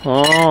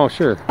 Oh,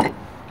 sure.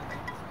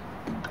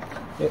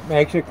 It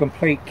makes a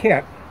complete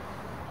kit.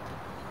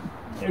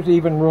 There's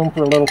even room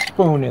for a little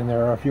spoon in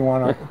there if you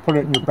want to put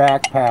it in your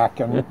backpack,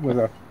 and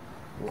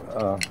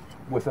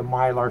with a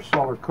Mylar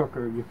solar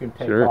cooker you can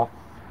take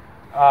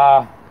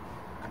off.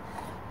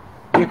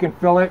 You can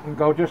fill it and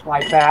go just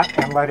like that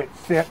and let it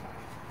sit.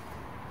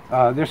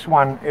 This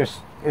one is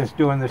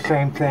doing the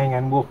same thing,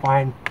 and we'll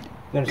find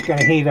that it's going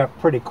to heat up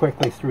pretty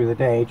quickly through the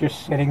day,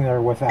 just sitting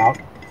there without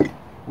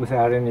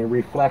any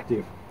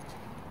reflective.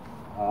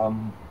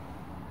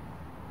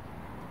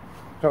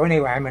 So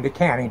anyway, I'm into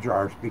canning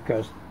jars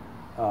because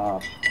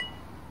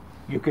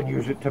you can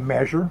use it to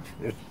measure.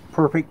 It's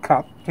perfect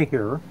cup to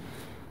here.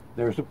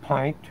 There's a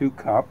pint, 2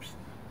 cups.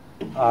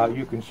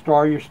 You can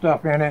store your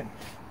stuff in it.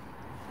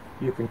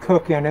 You can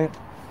cook in it.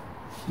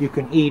 You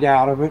can eat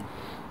out of it.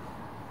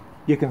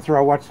 You can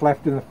throw what's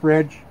left in the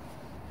fridge.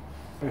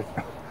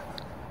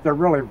 They're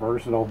really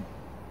versatile.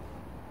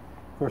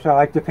 Of course, I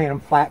like to paint them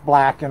flat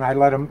black, and I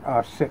let them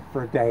sit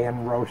for a day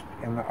and roast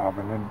in the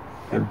oven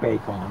and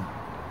bake on.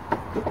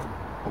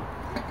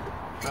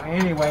 So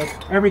anyway,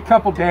 every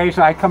couple days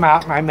I come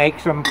out and I make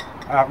some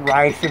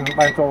rice and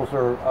lentils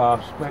or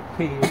split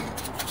peas.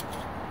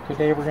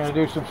 Today we're going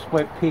to do some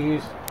split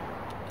peas.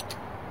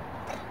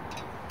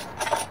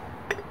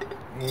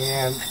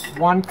 And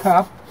 1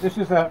 cup. This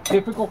is a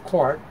typical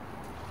quart.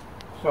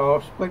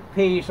 So split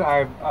peas,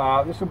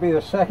 this will be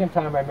the second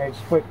time I made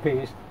split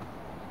peas.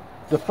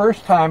 The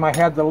first time I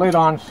had the lid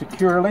on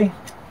securely,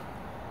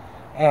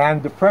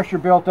 and the pressure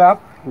built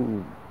up,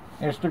 and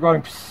it's still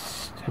going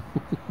psst.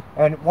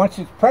 And once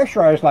it's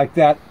pressurized like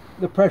that,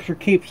 the pressure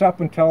keeps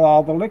up until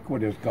all the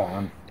liquid is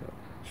gone.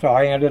 So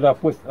I ended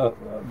up with a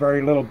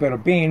very little bit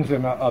of beans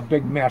and a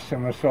big mess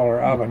in the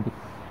solar oven.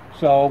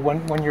 So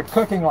when you're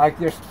cooking like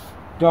this,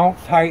 don't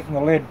tighten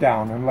the lid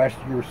down unless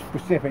you're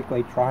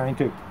specifically trying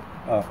to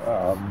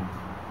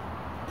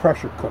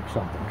pressure cook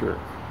something. Sure.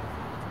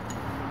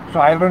 So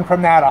I learned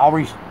from that,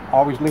 always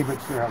leave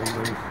it fairly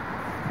loose.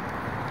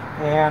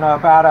 And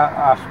about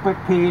a split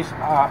peas,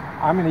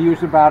 I'm going to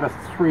use about a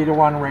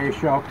 3-to-1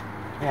 ratio.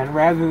 And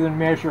rather than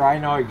measure, I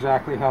know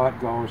exactly how it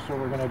goes. So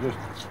we're going to just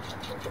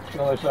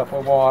fill this up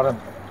with water.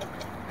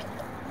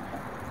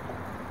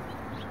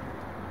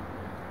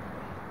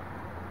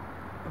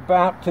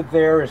 About to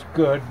there is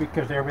good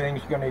because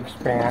everything's going to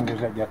expand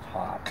as it gets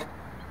hot.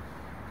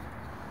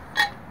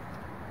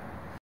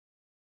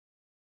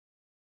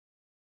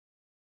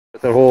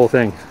 The whole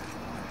thing.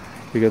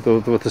 You get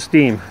those with the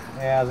steam.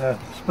 Yeah, the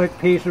split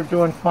peas are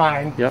doing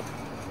fine. Yep.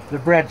 The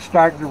bread's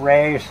starting to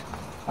raise.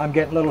 I'm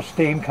getting a little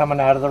steam coming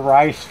out of the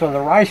rice. So the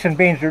rice and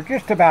beans are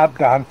just about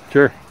done.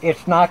 Sure.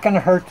 It's not going to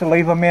hurt to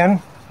leave them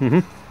in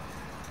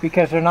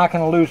because they're not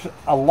going to lose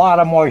a lot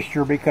of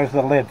moisture because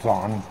the lid's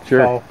on. Sure.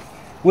 So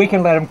we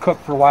can let them cook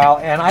for a while.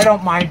 And I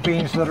don't mind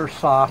beans that are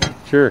soft.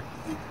 Sure.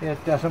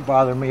 It doesn't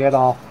bother me at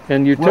all.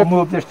 And we'll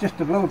move this just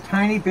a little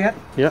tiny bit.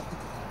 Yep.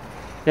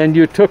 And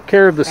you took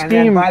care of the steam. And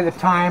then by the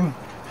time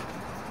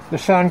the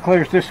sun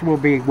clears, this will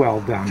be well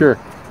done. Sure.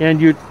 And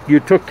you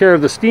took care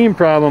of the steam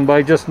problem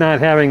by just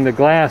not having the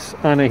glass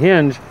on a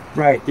hinge.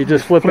 Right. You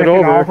just flip it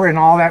over. And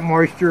all that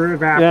moisture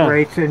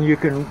evaporates, and you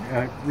can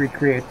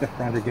recreate the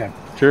front again.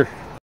 Sure.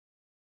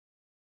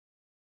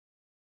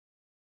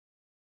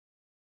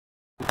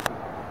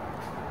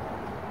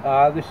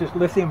 This is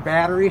lithium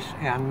batteries,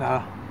 and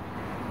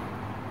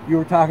you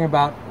were talking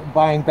about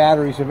buying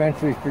batteries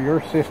eventually for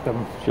your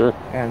system. Sure.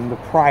 And the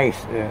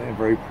price,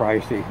 very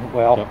pricey.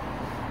 Well,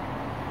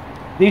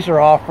 these are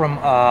all from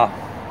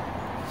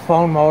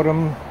phone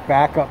modem,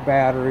 backup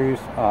batteries,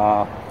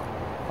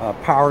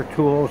 power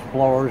tools,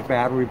 blowers,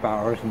 battery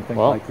bowers, and things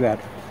like that.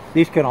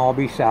 These can all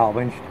be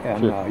salvaged,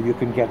 and you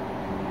can get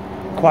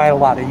quite a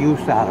lot of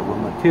use out of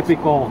them. A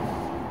typical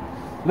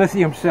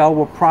lithium cell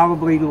will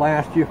probably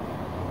last you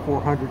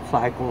 400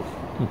 cycles,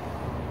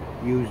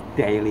 used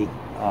daily.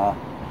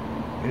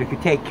 And if you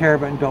take care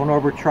of it and don't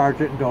overcharge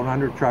it and don't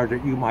undercharge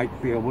it, you might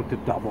be able to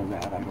double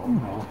that. I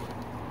don't know.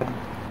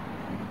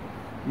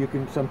 You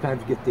can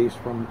sometimes get these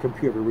from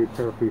computer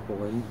repair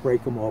people and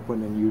break them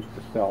open and use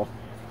the cells.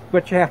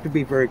 But you have to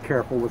be very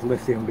careful with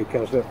lithium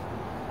because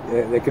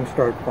they can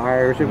start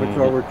fires if it's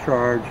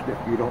overcharged, if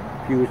you don't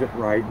fuse it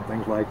right and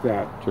things like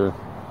that. Sure.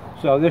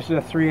 So this is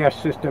a 3S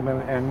system,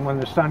 and when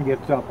the sun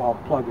gets up, I'll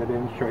plug it in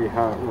and show you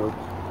how it works.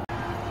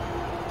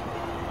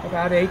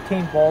 About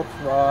 18 volts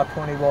raw,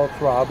 20 volts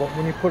raw, but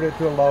when you put it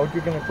to a load,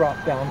 you're going to drop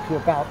down to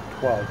about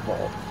 12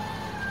 volts.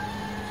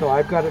 So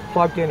I've got it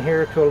plugged in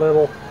here to a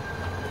little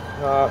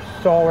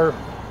solar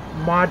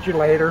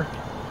modulator,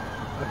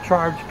 a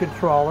charge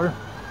controller.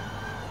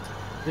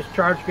 This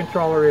charge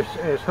controller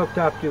is hooked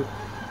up to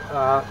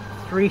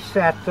 3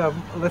 sets of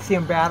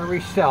lithium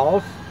battery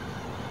cells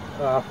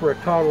for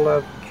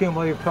a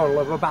cumulative total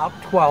of about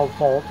 12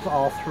 volts,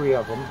 all 3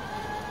 of them.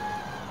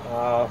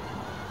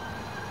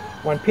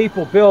 When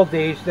people build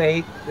these,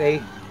 they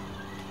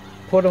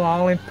put them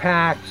all in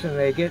packs, and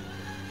they get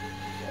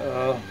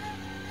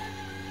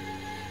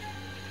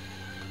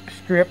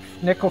strips,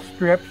 nickel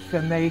strips,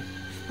 and they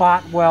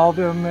spot weld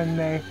them, and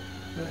they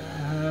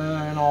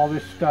and all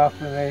this stuff,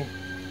 and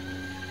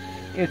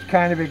it's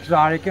kind of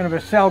exotic. And if a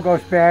cell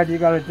goes bad, you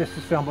got to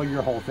disassemble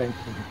your whole thing.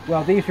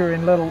 Well, these are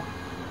in little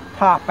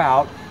pop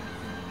out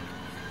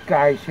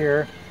guys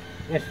here.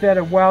 Instead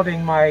of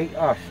welding my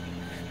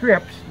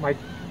strips, my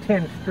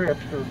tin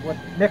strips or what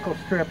nickel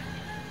strips,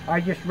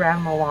 I just ran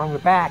them along the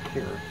back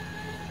here.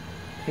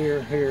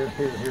 Here, here,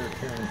 here, here,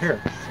 here, and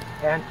here.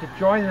 And to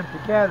join them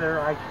together,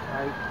 I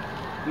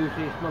use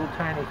these little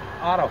tiny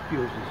auto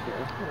fuses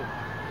here.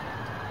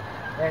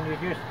 And you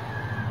just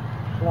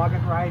plug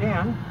it right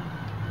in.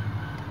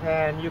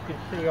 And you can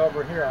see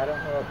over here, I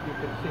don't know if you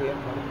can see it,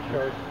 but it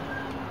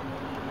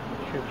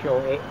should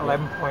show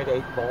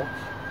 11.8 volts.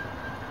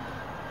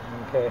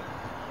 Okay.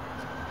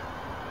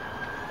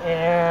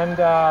 And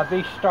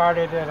these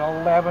started at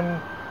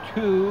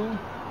 11.2.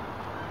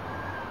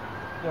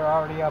 They're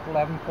already up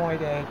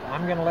 11.8.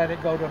 I'm going to let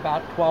it go to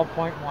about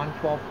 12.1,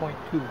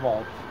 12.2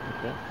 volts.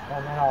 Okay.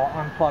 And then I'll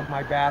unplug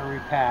my battery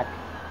pack.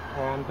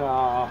 And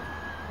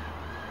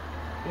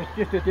it's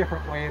just a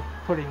different way of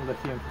putting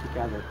lithiums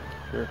together.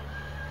 Sure.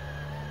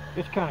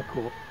 It's kind of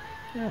cool.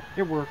 Yeah,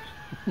 it works.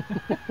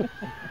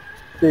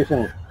 Here's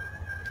the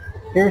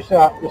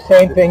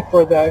same thing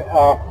for the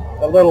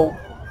little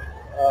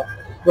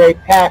gray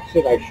packs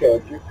that I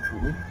showed you.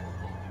 Mm-hmm.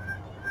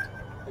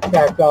 In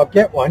fact, I'll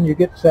get one. You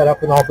get set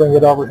up, and I'll bring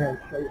it over here and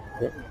show you.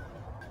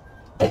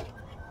 Yep.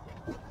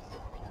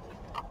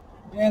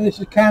 And this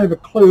is kind of a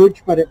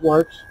kludge, but it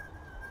works.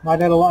 My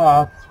little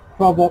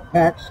 12-volt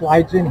pack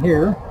slides in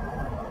here.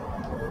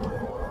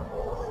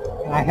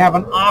 And I have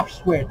an off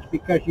switch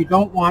because you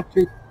don't want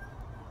to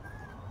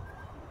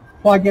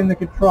plug in the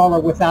controller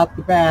without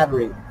the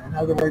battery. In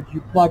other words,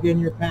 you plug in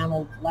your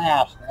panel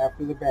last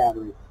after the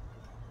battery.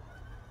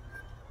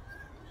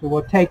 So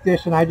we'll take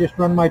this, and I just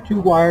run my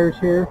 2 wires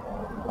here.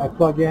 I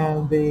plug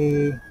in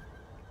the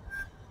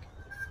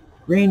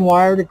green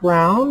wire to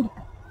ground.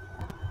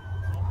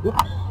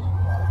 Whoops.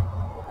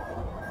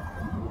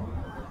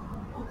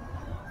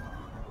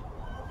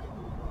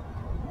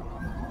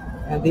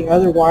 And the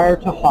other wire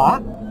to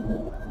hot.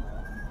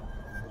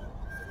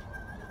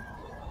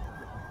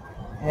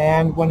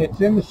 And when it's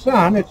in the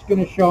sun, it's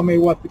going to show me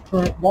what the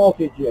current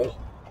voltage is.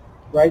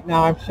 Right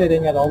now I'm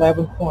sitting at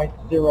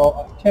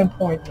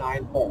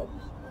 10.9 volts.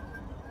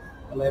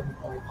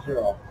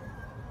 11.0.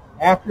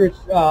 After it's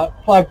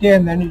plugged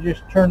in, then you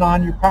just turn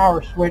on your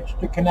power switch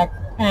to connect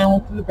the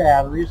panel to the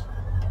batteries.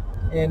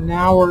 And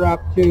now we're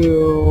up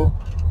to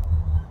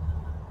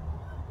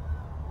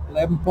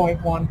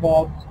 11.1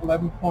 volts,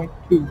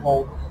 11.2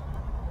 volts.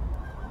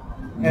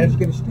 And it's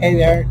going to stay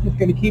there. It's just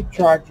going to keep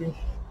charging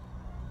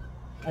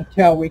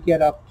until we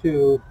get up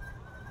to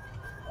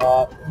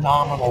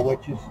nominal,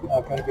 which is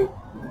going to be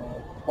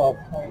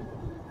 12.4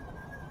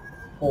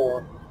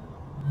 volts.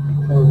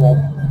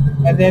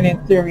 And then in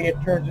theory it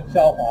turns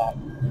itself off.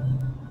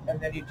 And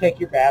then you take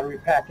your battery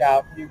pack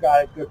out, and you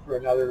got it good for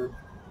another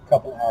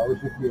couple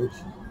hours of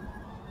use.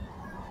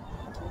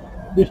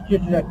 This is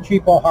just a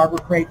cheapo Harbor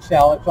Freight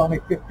cell. It's only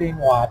 15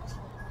 watts.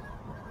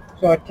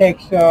 So it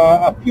takes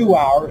a few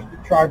hours to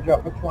charge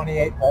up a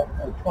 28 volt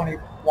or 20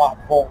 watt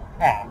volt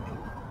pack.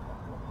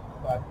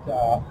 But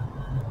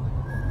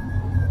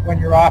when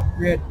you're off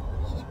grid,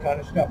 this is the kind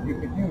of stuff you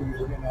can use.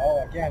 You know,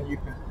 again, you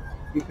can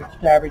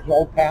scavenge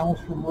old panels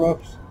from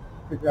roofs,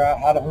 figure out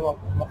how to hook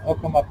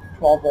them up to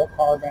 12 volt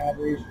car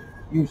batteries,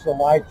 use the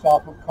lights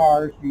off of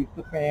cars, use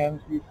the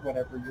fans, use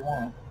whatever you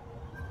want.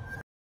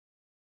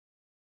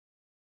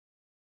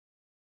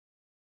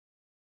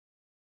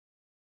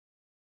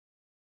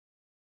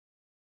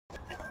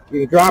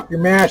 You drop your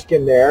mask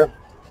in there.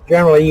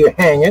 Generally you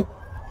hang it.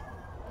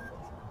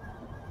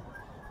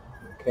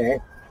 Okay,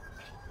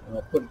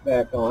 I'll put it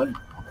back on.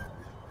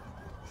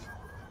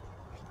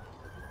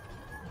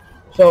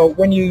 So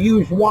when you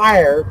use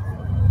wire,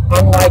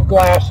 unlike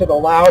glass, it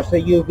allows the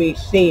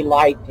UVC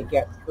light to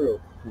get through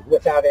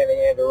without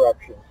any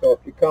interruption. So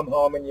if you come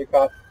home and you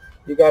got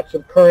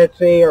some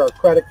currency or a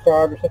credit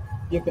card or something,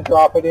 you can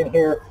drop it in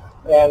here,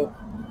 and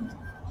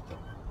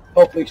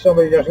hopefully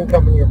somebody doesn't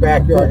come in your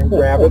backyard and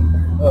grab it.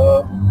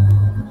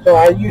 So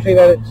I usually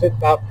let it sit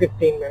about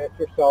 15 minutes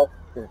or so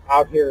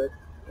out here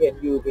in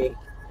UV.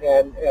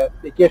 And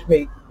it gives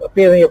me a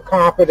feeling of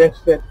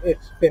confidence that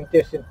it's been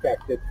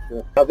disinfected.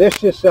 Now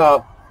this is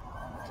a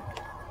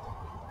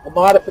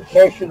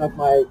modification of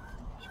my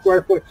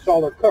square foot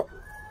solar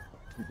cooker.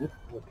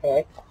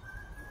 Okay,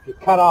 if you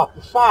cut off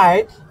the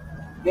sides,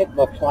 it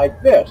looks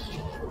like this.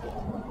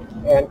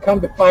 And come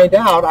to find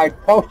out, I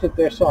posted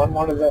this on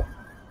one of the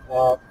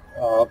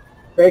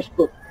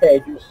Facebook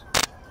pages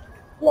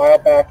a while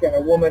back, and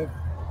a woman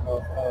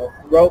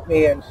wrote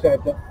me and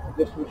said that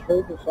this was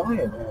her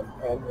design,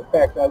 and in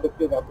fact I looked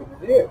it up and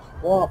it is.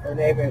 Well, her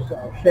name is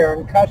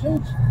Sharon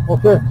Cousins. Well,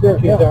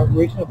 she's a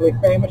reasonably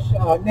famous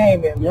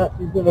name in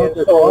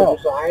solar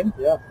design.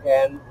 Yeah.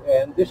 And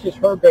this is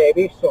her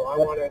baby, so I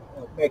want to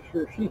make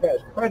sure she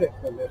has credit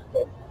for this,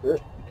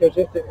 because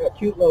it's a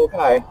cute little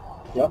guy.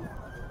 Yep.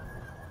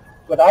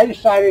 But I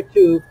decided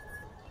to,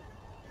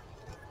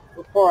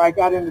 before I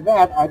got into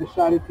that, I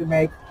decided to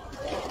make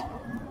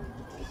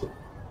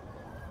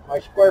my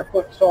square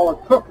foot solar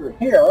cooker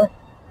here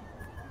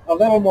a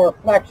little more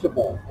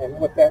flexible. And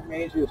what that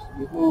means is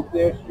you move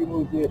this, you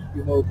move this,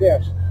 you move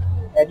this.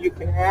 And you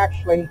can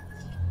actually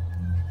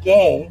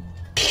gain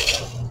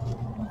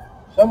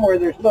somewhere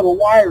there's little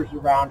wires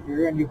around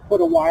here, and you put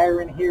a wire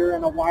in here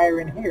and a wire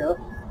in here,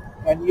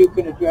 and you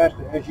can adjust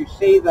it. As you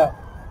see the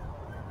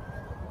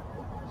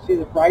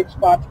bright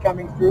spots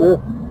coming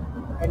through,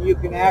 and you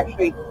can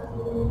actually,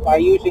 by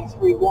using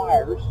 3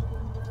 wires,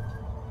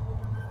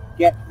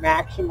 get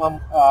maximum,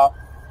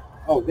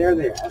 oh, there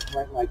they are,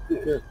 right like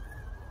this. Sure.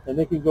 And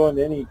they can go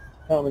into any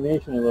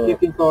combination of those. You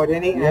can go at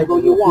any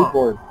angle you want.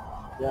 Keyboard.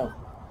 Yeah.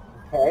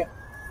 Okay.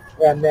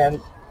 And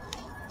then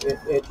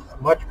it's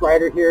much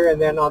brighter here, and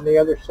then on the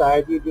other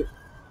side, you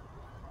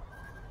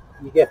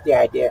get the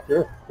idea.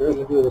 Sure. You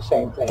can do the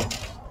same thing.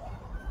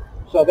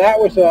 So that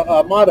was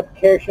a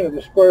modification of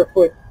the square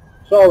foot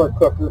solar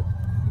cooker,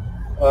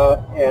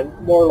 and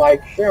more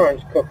like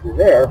Sharon's cooker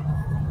there,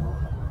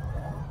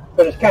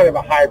 but it's kind of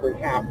a hybrid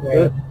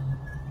halfway.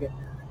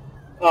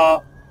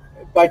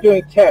 By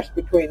doing tests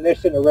between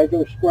this and a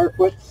regular square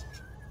foot,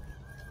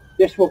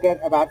 this will get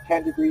about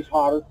 10 degrees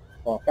hotter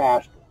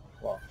faster,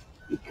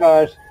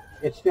 because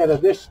instead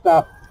of this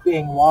stuff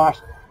being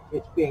lost,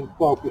 it's being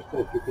focused,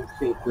 as you can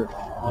see,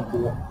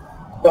 onto it.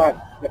 But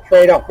the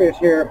trade-off is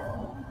here,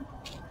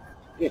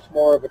 it's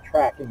more of a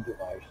tracking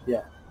device.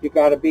 Yeah. You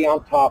got to be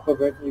on top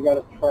of it. You got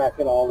to track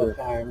it all the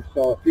time.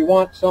 So if you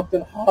want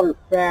something hotter,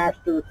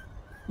 faster,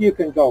 you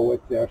can go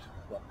with this.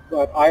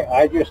 But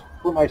I just,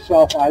 for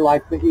myself, I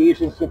like the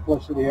ease and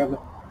simplicity of the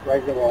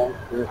regular.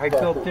 I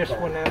built this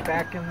one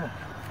back in the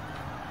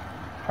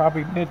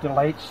probably mid to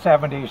late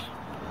 70s.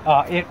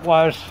 It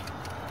was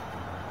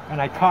an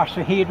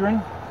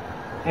icosahedron,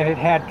 and it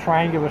had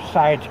triangular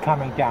sides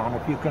coming down,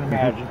 if you can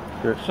imagine.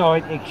 Sure. So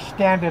it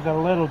extended a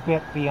little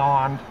bit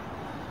beyond.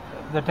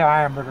 The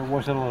diameter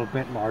was a little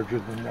bit larger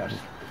than this.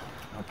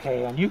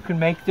 Okay, and you can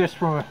make this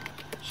from a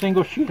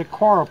single sheet of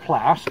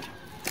coroplast.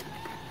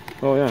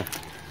 Oh yeah.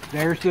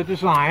 There's the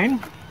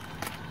design.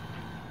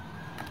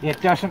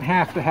 It doesn't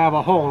have to have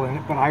a hole in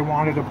it, but I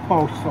wanted a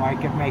post so I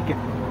could make it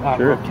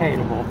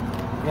rotatable.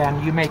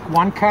 And you make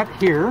one cut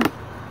here,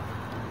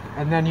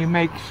 and then you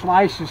make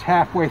slices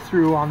halfway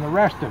through on the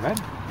rest of it,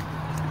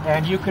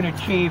 and you can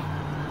achieve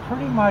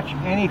pretty much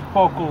any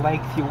focal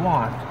length you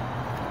want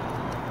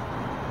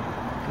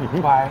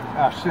by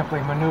simply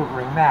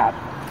maneuvering that.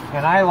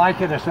 And I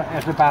like it as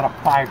about a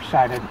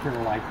 5-sided here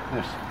like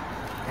this.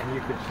 And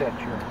you can set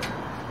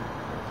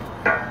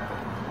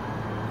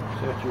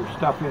your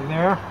stuff in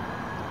there.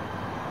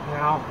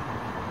 Now,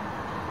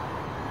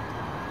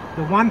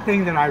 the one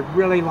thing that I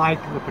really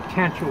like the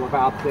potential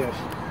about this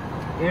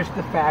is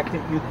the fact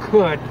that you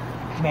could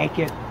make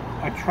it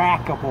a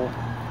trackable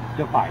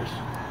device.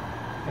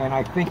 And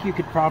I think you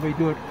could probably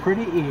do it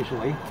pretty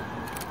easily.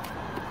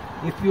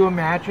 If you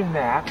imagine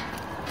that,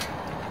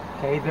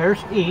 okay,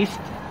 there's east,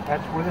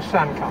 that's where the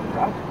sun comes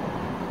up.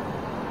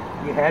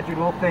 You had your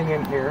little thing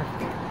in here.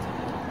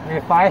 And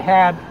if I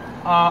had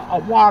a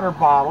water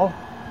bottle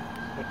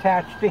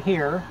attached to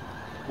here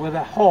with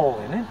a hole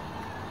in it,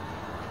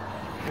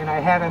 and I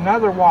had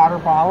another water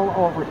bottle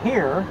over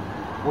here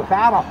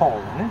without a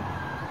hole in it,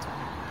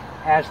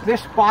 as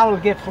this bottle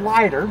gets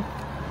lighter,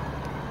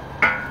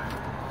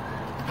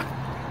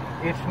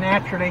 it's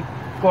naturally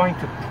going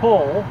to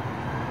pull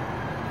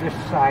this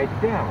side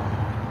down.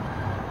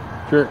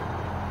 Sure.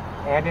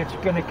 And it's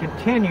going to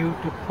continue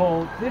to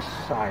pull this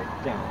side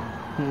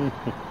down.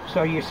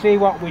 So you see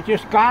what we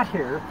just got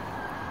here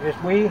is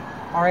we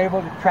are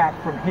able to track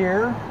from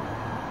here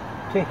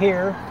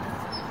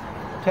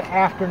to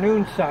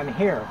afternoon sun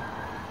here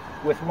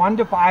with one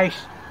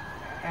device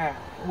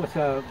with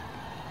a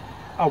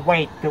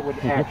weight that would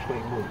actually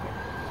move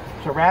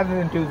it. So rather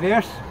than do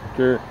this,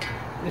 sure,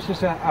 this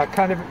is a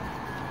kind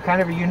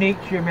of a unique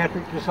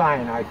geometric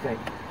design, I think,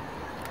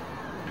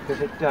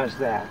 because it does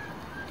that.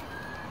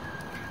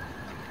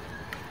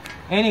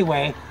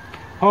 Anyway,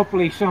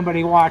 hopefully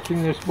somebody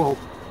watching this will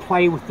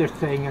play with this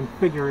thing and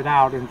figure it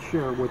out and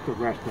share with the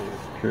rest of us.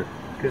 Sure.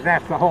 Because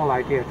that's the whole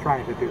idea of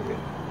trying to do this.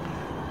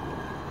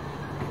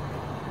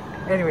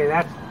 Anyway,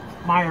 that's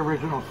my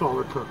original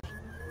solar cooker.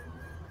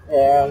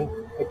 And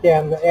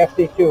again, the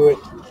SD2 is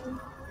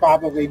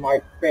probably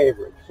my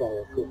favorite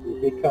solar cooker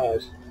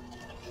because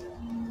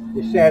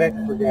you set it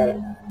and forget it.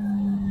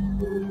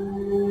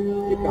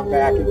 You come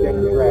back and get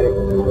it ready.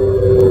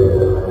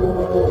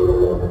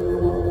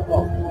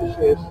 Oh, this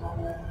is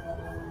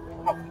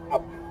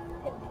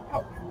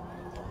ouch.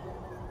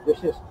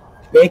 This is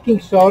baking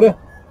soda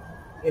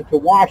into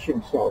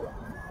washing soda.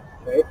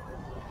 Okay?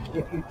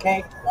 If you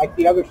take, like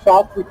the other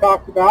salts we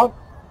talked about,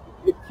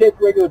 you take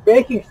regular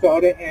baking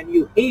soda and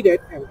you heat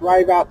it and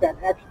drive out that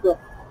extra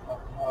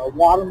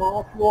water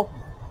molecule,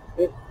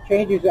 it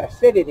changes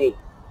acidity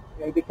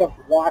and it becomes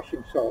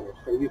washing soda.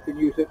 So you can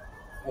use it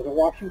as a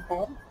washing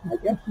powder, I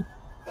guess.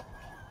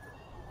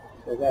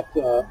 So that's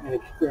an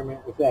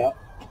experiment with that.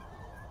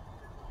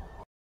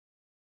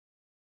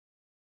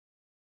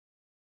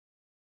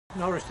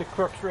 Notice the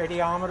Crook's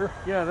radiometer?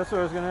 Yeah, that's what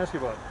I was going to ask you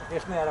about.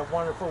 Isn't that a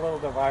wonderful little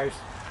device?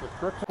 The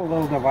Crook's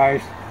little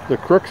device. The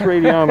Crook's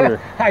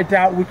radiometer. I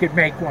doubt we could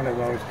make one of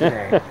those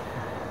today.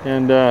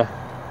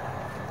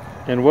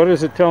 And what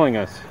is it telling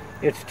us?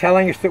 It's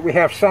telling us that we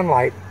have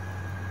sunlight.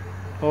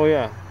 Oh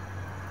yeah.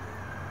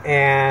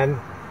 And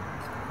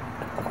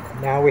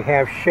now we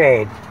have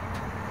shade.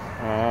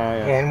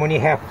 Yes. And when you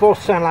have full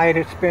sunlight,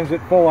 it spins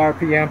at full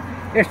RPM.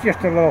 It's just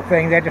a little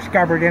thing they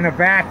discovered in a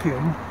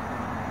vacuum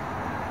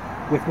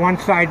with one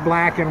side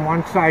black and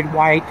one side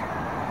white.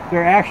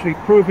 They're actually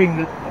proving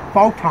that the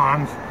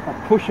photons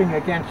are pushing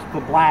against the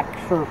black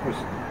surface.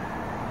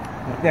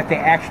 That they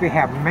actually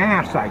have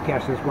mass, I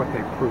guess, is what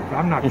they proved.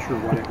 I'm not sure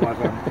what it was.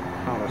 I'm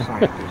not a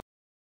scientist.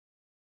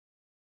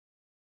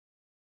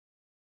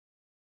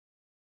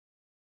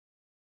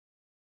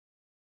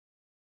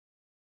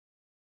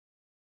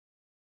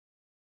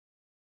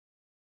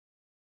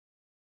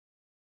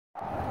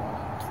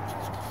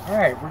 All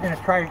right, we're going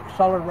to try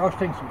solar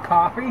roasting some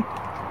coffee.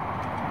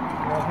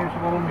 Well, here's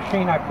a little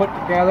machine I put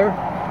together.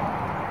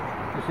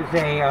 This is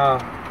a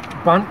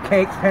bundt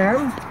cake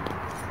pan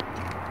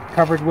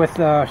covered with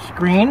a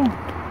screen.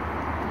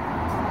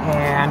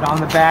 And on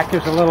the back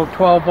is a little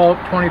 12 volt,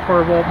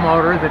 24 volt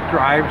motor that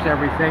drives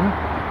everything.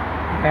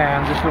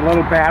 And there's a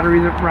little battery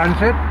that runs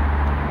it.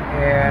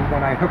 And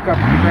when I hook up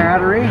the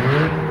battery,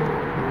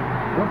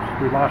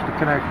 whoops, we lost a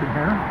connection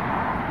here.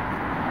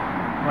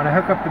 When I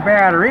hook up the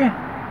battery,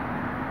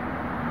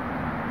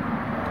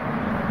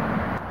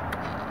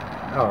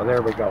 oh,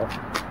 there we go.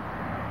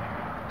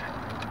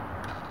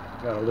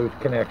 Got a loose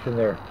connection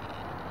there.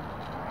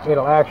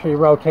 It'll actually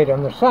rotate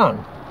on the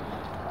sun.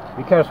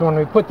 Because when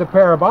we put the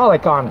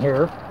parabolic on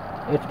here,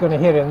 it's going to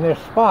hit in this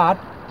spot,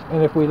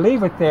 and if we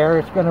leave it there,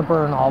 it's going to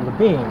burn all the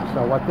beans.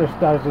 So what this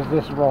does is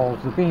this rolls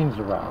the beans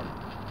around.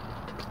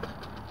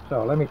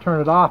 So let me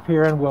turn it off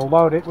here and we'll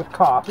load it with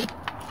coffee.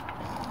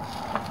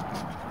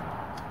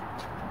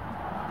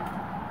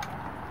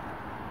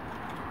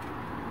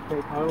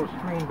 Take my little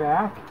screen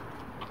back.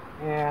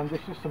 And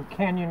this is some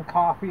Kenyan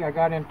coffee I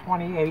got in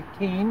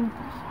 2018.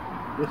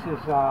 This is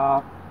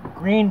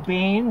green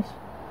beans.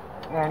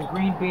 And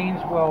green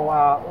beans will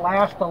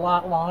last a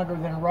lot longer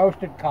than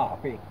roasted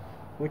coffee,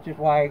 which is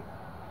why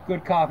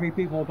good coffee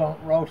people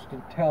don't roast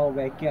until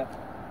they get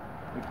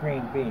the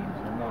green beans,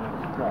 and then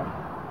it's dry.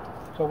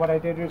 So what I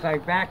did is I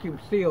vacuum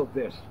sealed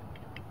this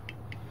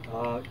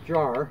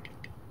jar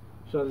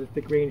so that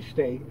the greens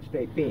stay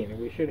bean.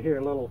 And we should hear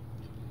a little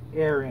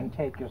air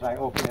intake as I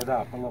open it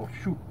up, a little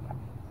shoop.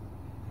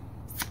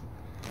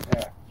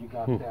 There, you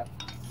got that.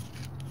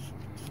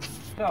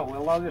 So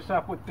we'll load this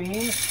up with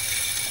beans.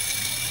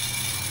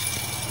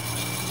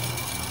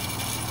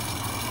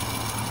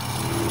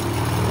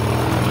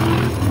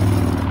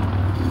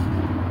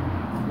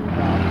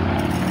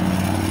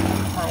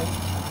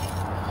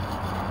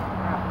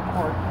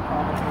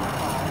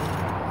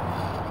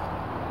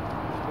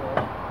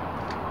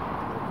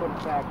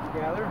 Back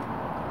together.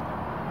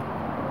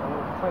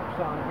 Little clips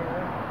on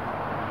here.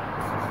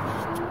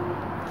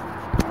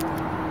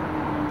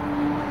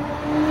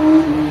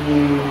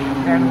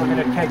 Then we're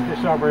going to take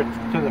this over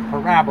to the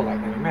parabola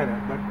in a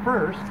minute. But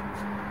first,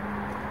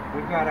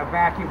 we've got to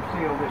vacuum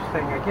seal this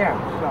thing again.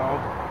 So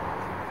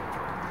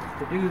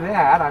to do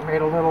that, I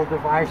made a little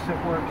device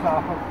that works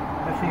off of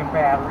lithium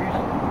batteries.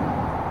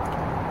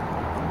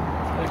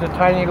 There's a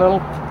tiny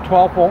little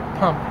 12 volt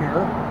pump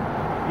here.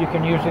 You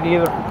can use it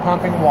either for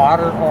pumping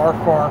water or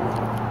for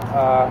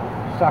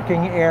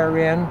sucking air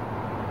in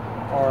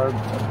or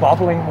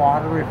bubbling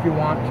water if you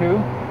want to.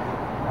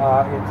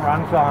 It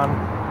runs on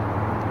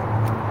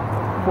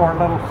 4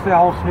 little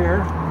cells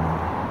here.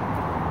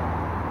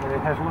 And it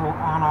has a little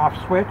on-off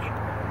switch.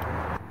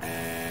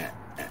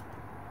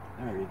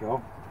 There you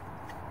go.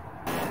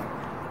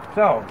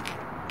 So,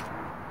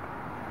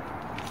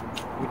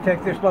 we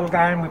take this little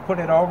guy and we put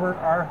it over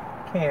our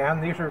can.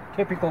 These are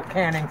typical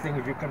canning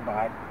things you can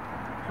buy.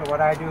 So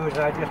what I do is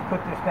I just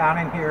put this down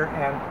in here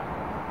and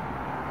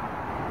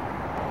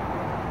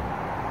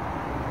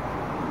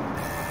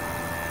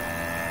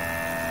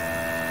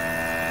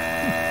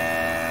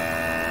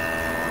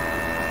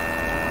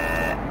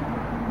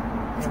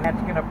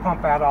that's going to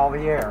pump out all the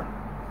air.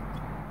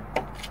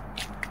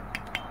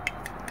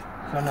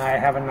 So now I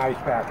have a nice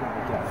vacuum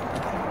again.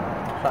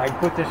 So I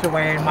put this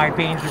away and my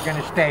beans are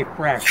going to stay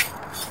fresh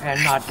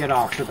and not get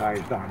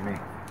oxidized on me.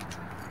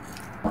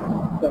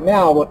 So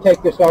now we'll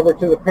take this over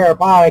to the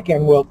parabolic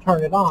and we'll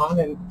turn it on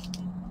and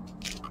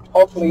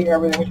hopefully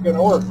everything's going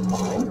to work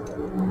fine.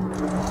 There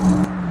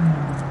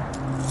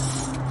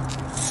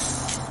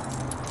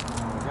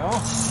we go.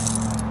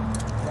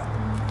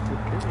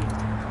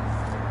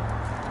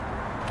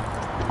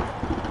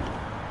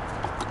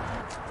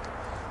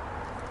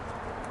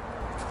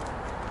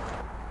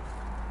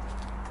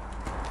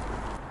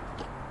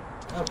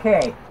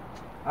 Okay,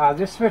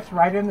 this fits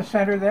right in the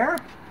center there.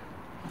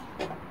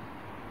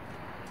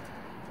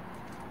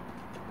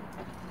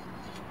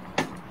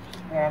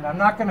 And I'm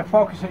not going to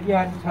focus it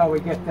yet until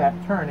we get that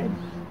turning.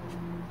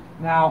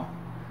 Now,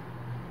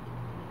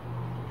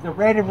 the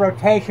rate of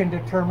rotation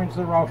determines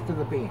the roast of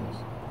the beans.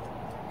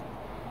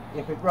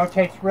 If it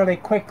rotates really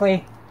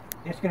quickly,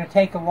 it's going to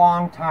take a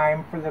long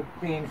time for the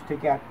beans to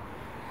get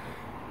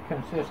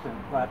consistent.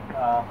 But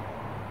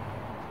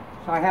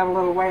so I have a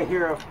little way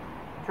here of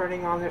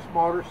turning on this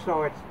motor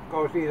so it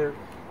goes either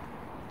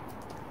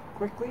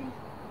quickly.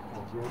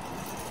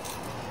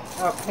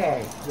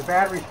 Okay, the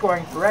battery's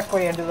going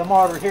directly into the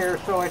motor here,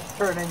 so it's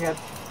turning at,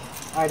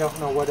 I don't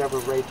know, whatever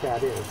rate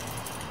that is.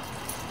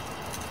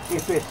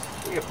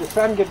 If the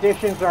sun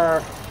conditions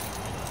are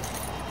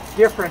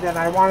different and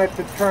I want it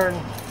to turn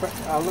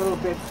a little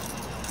bit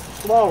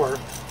slower,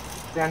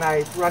 then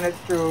I run it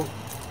through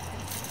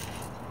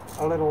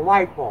a little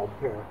light bulb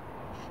here.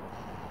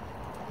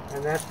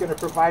 And that's going to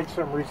provide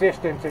some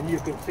resistance, and you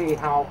can see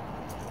how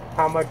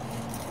much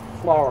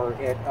slower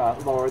it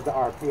lowered the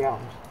RPMs.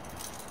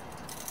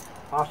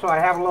 Also, I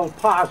have a little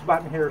pause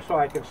button here so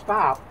I can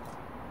stop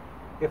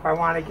if I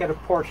want to get a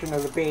portion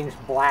of the beans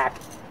black.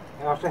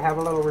 I also have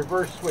a little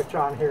reverse switch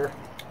on here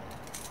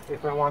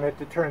if I want it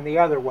to turn the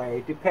other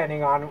way,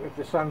 depending on if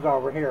the sun's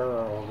over here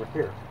or over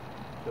here.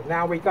 So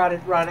now we got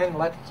it running.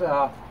 Let's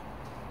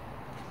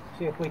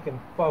see if we can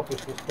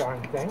focus this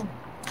darn thing.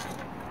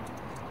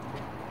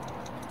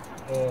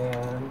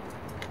 And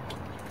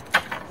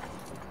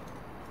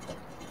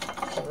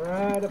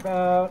right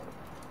about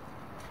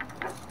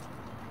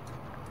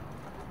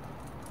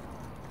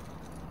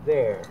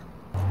there.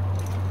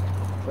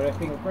 But if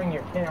you can bring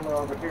your camera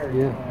over here,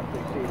 you can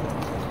actually see it.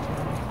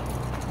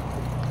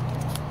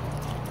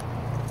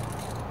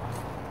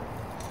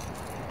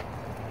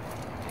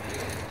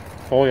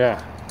 Oh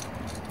yeah.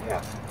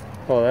 Yeah.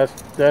 Oh,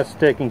 that's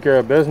taking care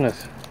of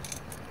business.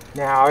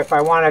 Now, if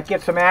I want to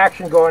get some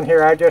action going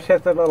here, I just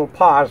hit the little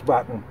pause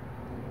button.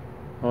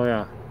 Oh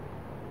yeah.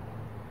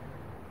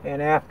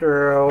 And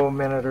after a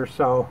minute or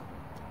so,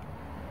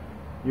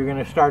 you're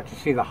going to start to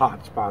see the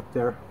hot spot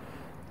there.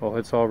 Oh,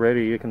 it's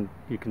already, you can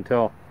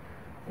tell.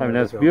 I mean,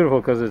 There that's we go.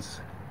 beautiful because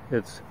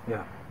it's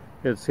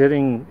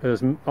hitting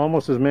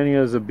almost as many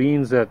as the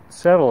beans that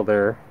settle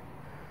there.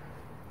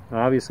 And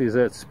obviously, as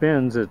that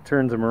spins, it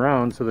turns them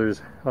around. So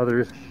there's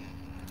others.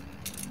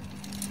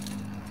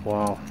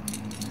 Wow.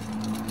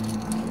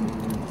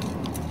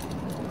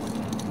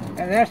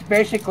 And that's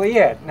basically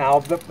it.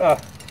 Now,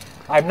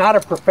 I'm not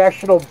a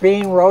professional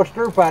bean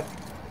roaster, but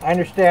I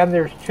understand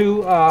there's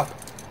two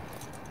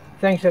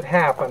things that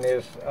happen.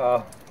 Is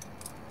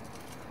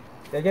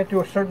they get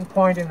to a certain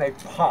point and they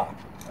pop.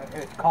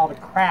 It's called a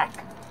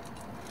crack.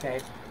 Okay.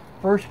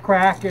 First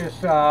crack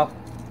is not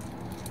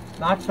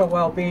so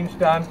well beans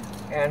done,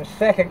 and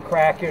second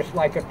crack is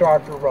like a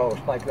darker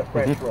roast, like the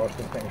French roast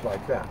and things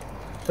like that.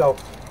 So,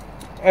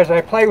 as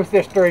I play with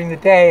this during the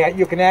day,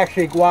 you can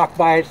actually walk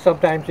by it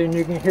sometimes and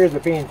you can hear the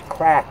beans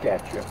crack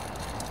at you.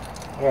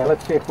 Yeah,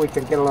 let's see if we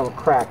can get a little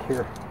crack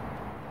here.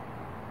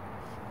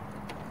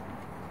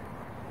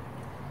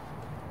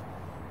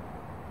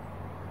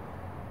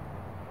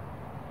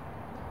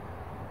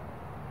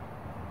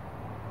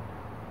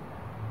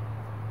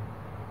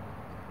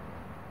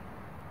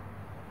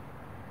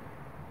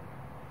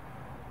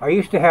 I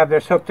used to have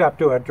this hooked up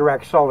to a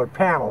direct solar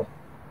panel,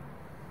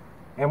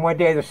 and one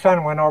day the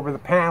sun went over the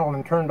panel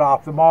and turned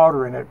off the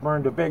motor, and it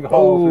burned a big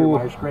hole through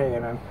my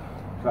screen. And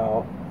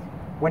so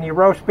when you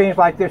roast beans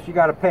like this, you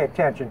got to pay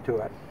attention to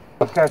it,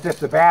 because if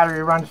the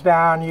battery runs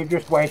down, you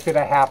just wasted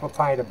a half a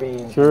pint of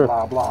beans. Sure.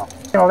 Blah blah.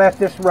 Let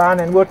this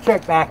run, and we'll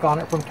check back on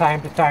it from time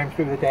to time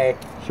through the day.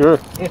 Sure.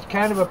 It's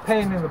kind of a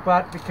pain in the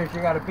butt because you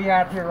got to be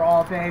out here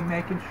all day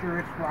making sure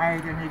it's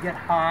right, and you get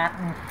hot.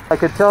 And I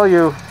could tell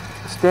you,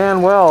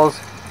 Stan Wells,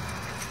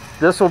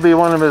 this will be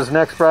one of his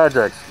next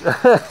projects.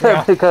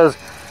 Yeah. Because,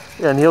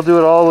 and he'll do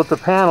it all with the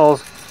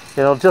panels.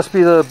 It'll just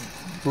be the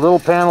little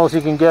panels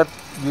you can get.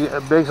 You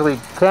basically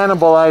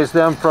cannibalize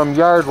them from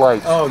yard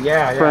lights. oh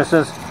yeah, yeah. For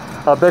instance,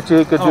 I'll bet you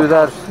he could do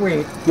that. How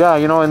sweet. Yeah,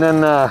 you know, and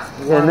then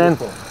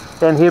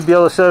and he'd be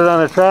able to set it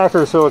on a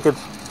tracker so it could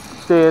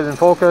stay in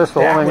focus. The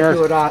That whole would thing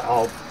do it on.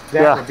 Oh,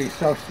 that Yeah. would be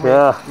so sweet.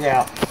 Yeah.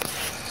 Yeah.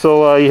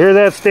 So you hear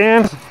that,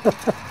 Stan?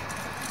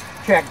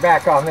 Check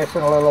back on this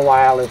in a little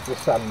while as the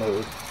sun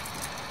moves.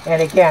 And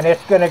again,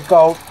 it's going to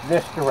go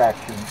this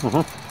direction.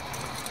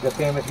 The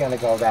beam is going to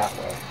go that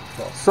way.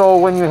 So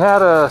when you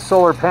had a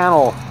solar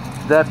panel,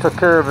 that took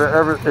care of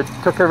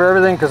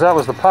everything because that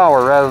was the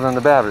power rather than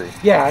the battery.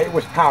 Yeah, it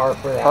was power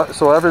for that.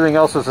 So everything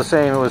else is the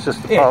same. It was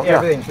just the power.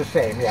 Everything's the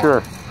same. Yeah.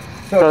 Sure.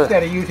 So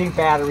instead of using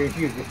batteries,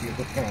 you just use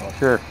a panel.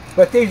 Sure.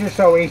 But these are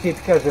so easy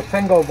because a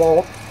single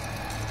cell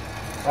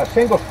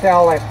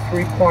at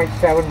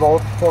 3.7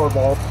 volts, 4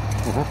 volts,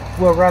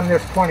 will run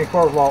this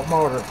 24-volt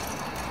motor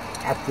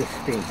at this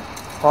speed.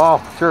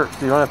 Oh, sure.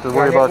 So you don't have to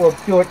worry about. It will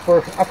do it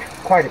for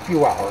quite a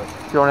few hours.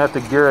 You don't have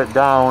to gear it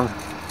down.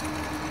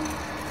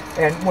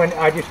 And when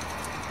I just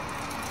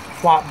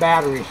swap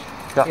batteries,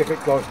 Yeah. if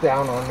it goes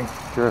down on me,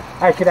 Sure.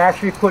 I could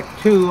actually put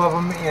two of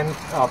them in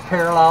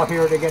parallel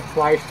here to get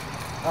twice,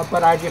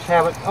 but I just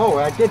have it. Oh,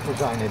 I did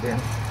design it in.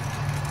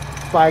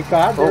 By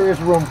God, there is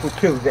room for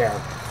two there.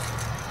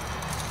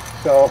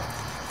 So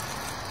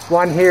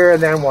one here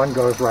and then one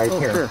goes right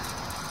here. Sure.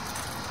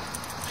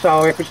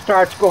 So if it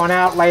starts going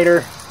out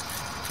later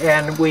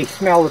and we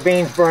smell the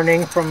beans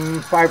burning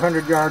from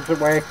 500 yards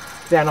away,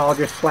 then I'll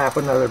just slap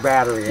another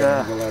battery in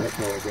and we'll let it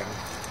go again.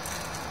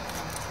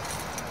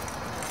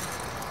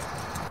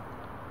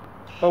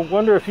 I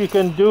wonder if you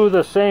can do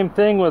the same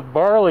thing with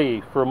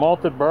barley. For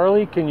malted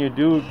barley, can you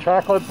do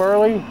chocolate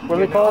barley? What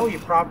do they call it? You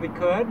probably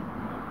could.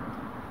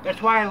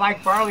 That's why I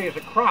like barley as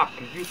a crop,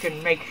 because you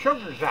can make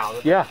sugars out of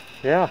it. Yeah,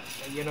 yeah.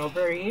 You know,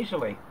 very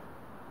easily.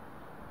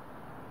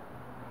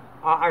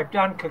 I've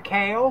done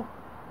cacao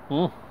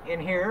in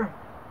here,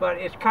 but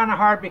it's kind of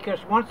hard because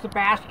once the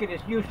basket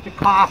is used to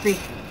coffee,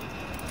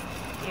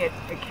 it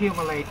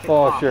accumulates in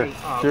coffee.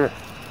 Sure.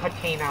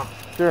 Patina.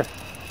 Sure.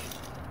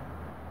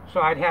 So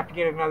I'd have to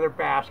get another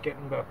basket.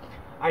 And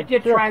I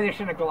did try this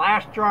in a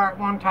glass jar at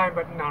one time,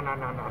 but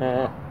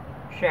no.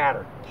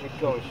 Shattered. It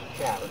goes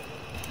shattered.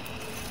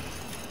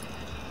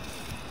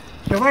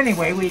 So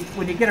anyway,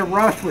 when you get a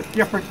roast with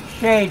different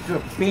shades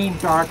of bean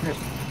darkness,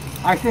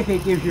 I think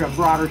it gives you a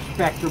broader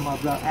spectrum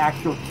of the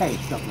actual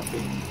taste of the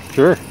bean.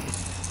 Sure.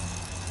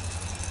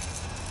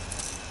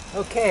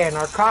 Okay, and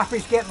our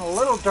coffee's getting a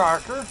little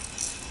darker,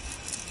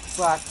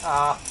 but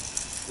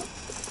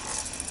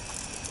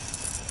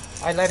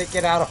I let it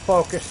get out of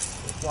focus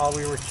while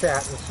we were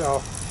chatting,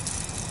 so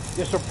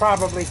this will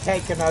probably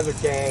take another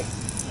day.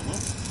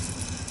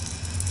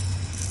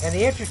 And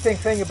the interesting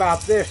thing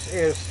about this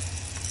is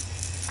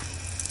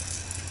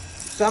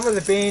some of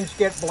the beans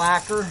get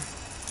blacker,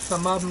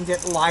 some of them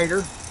get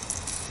lighter,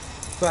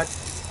 but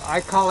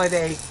I call it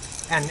an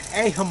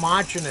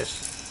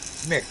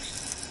ahomogeneous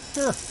mix.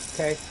 Sure.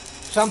 Okay.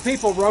 Some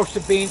people roast the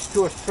beans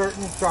to a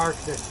certain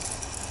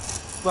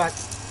darkness, but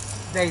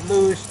they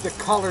lose the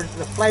color,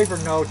 the flavor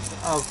notes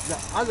of the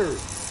other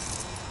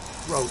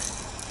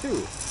roast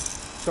too.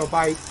 So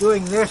by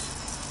doing this,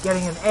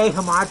 getting an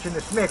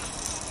ahomogeneous mix,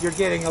 you're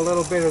getting a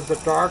little bit of the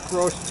dark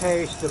roast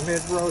taste, the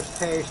mid roast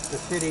taste, the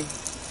city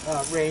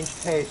range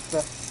taste,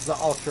 the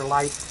ultra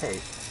light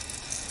taste.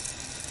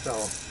 So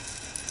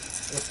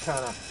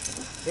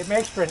it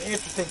makes for an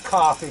interesting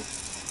coffee.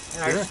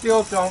 And I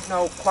still don't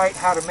know quite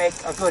how to make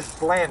a good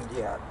blend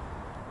yet.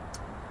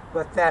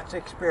 But that's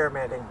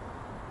experimenting.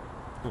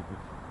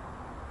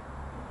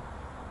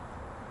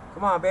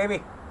 Come on,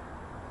 baby.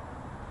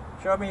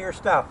 Show me your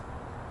stuff.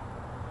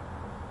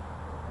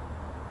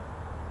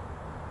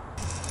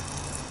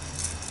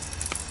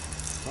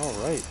 All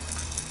right.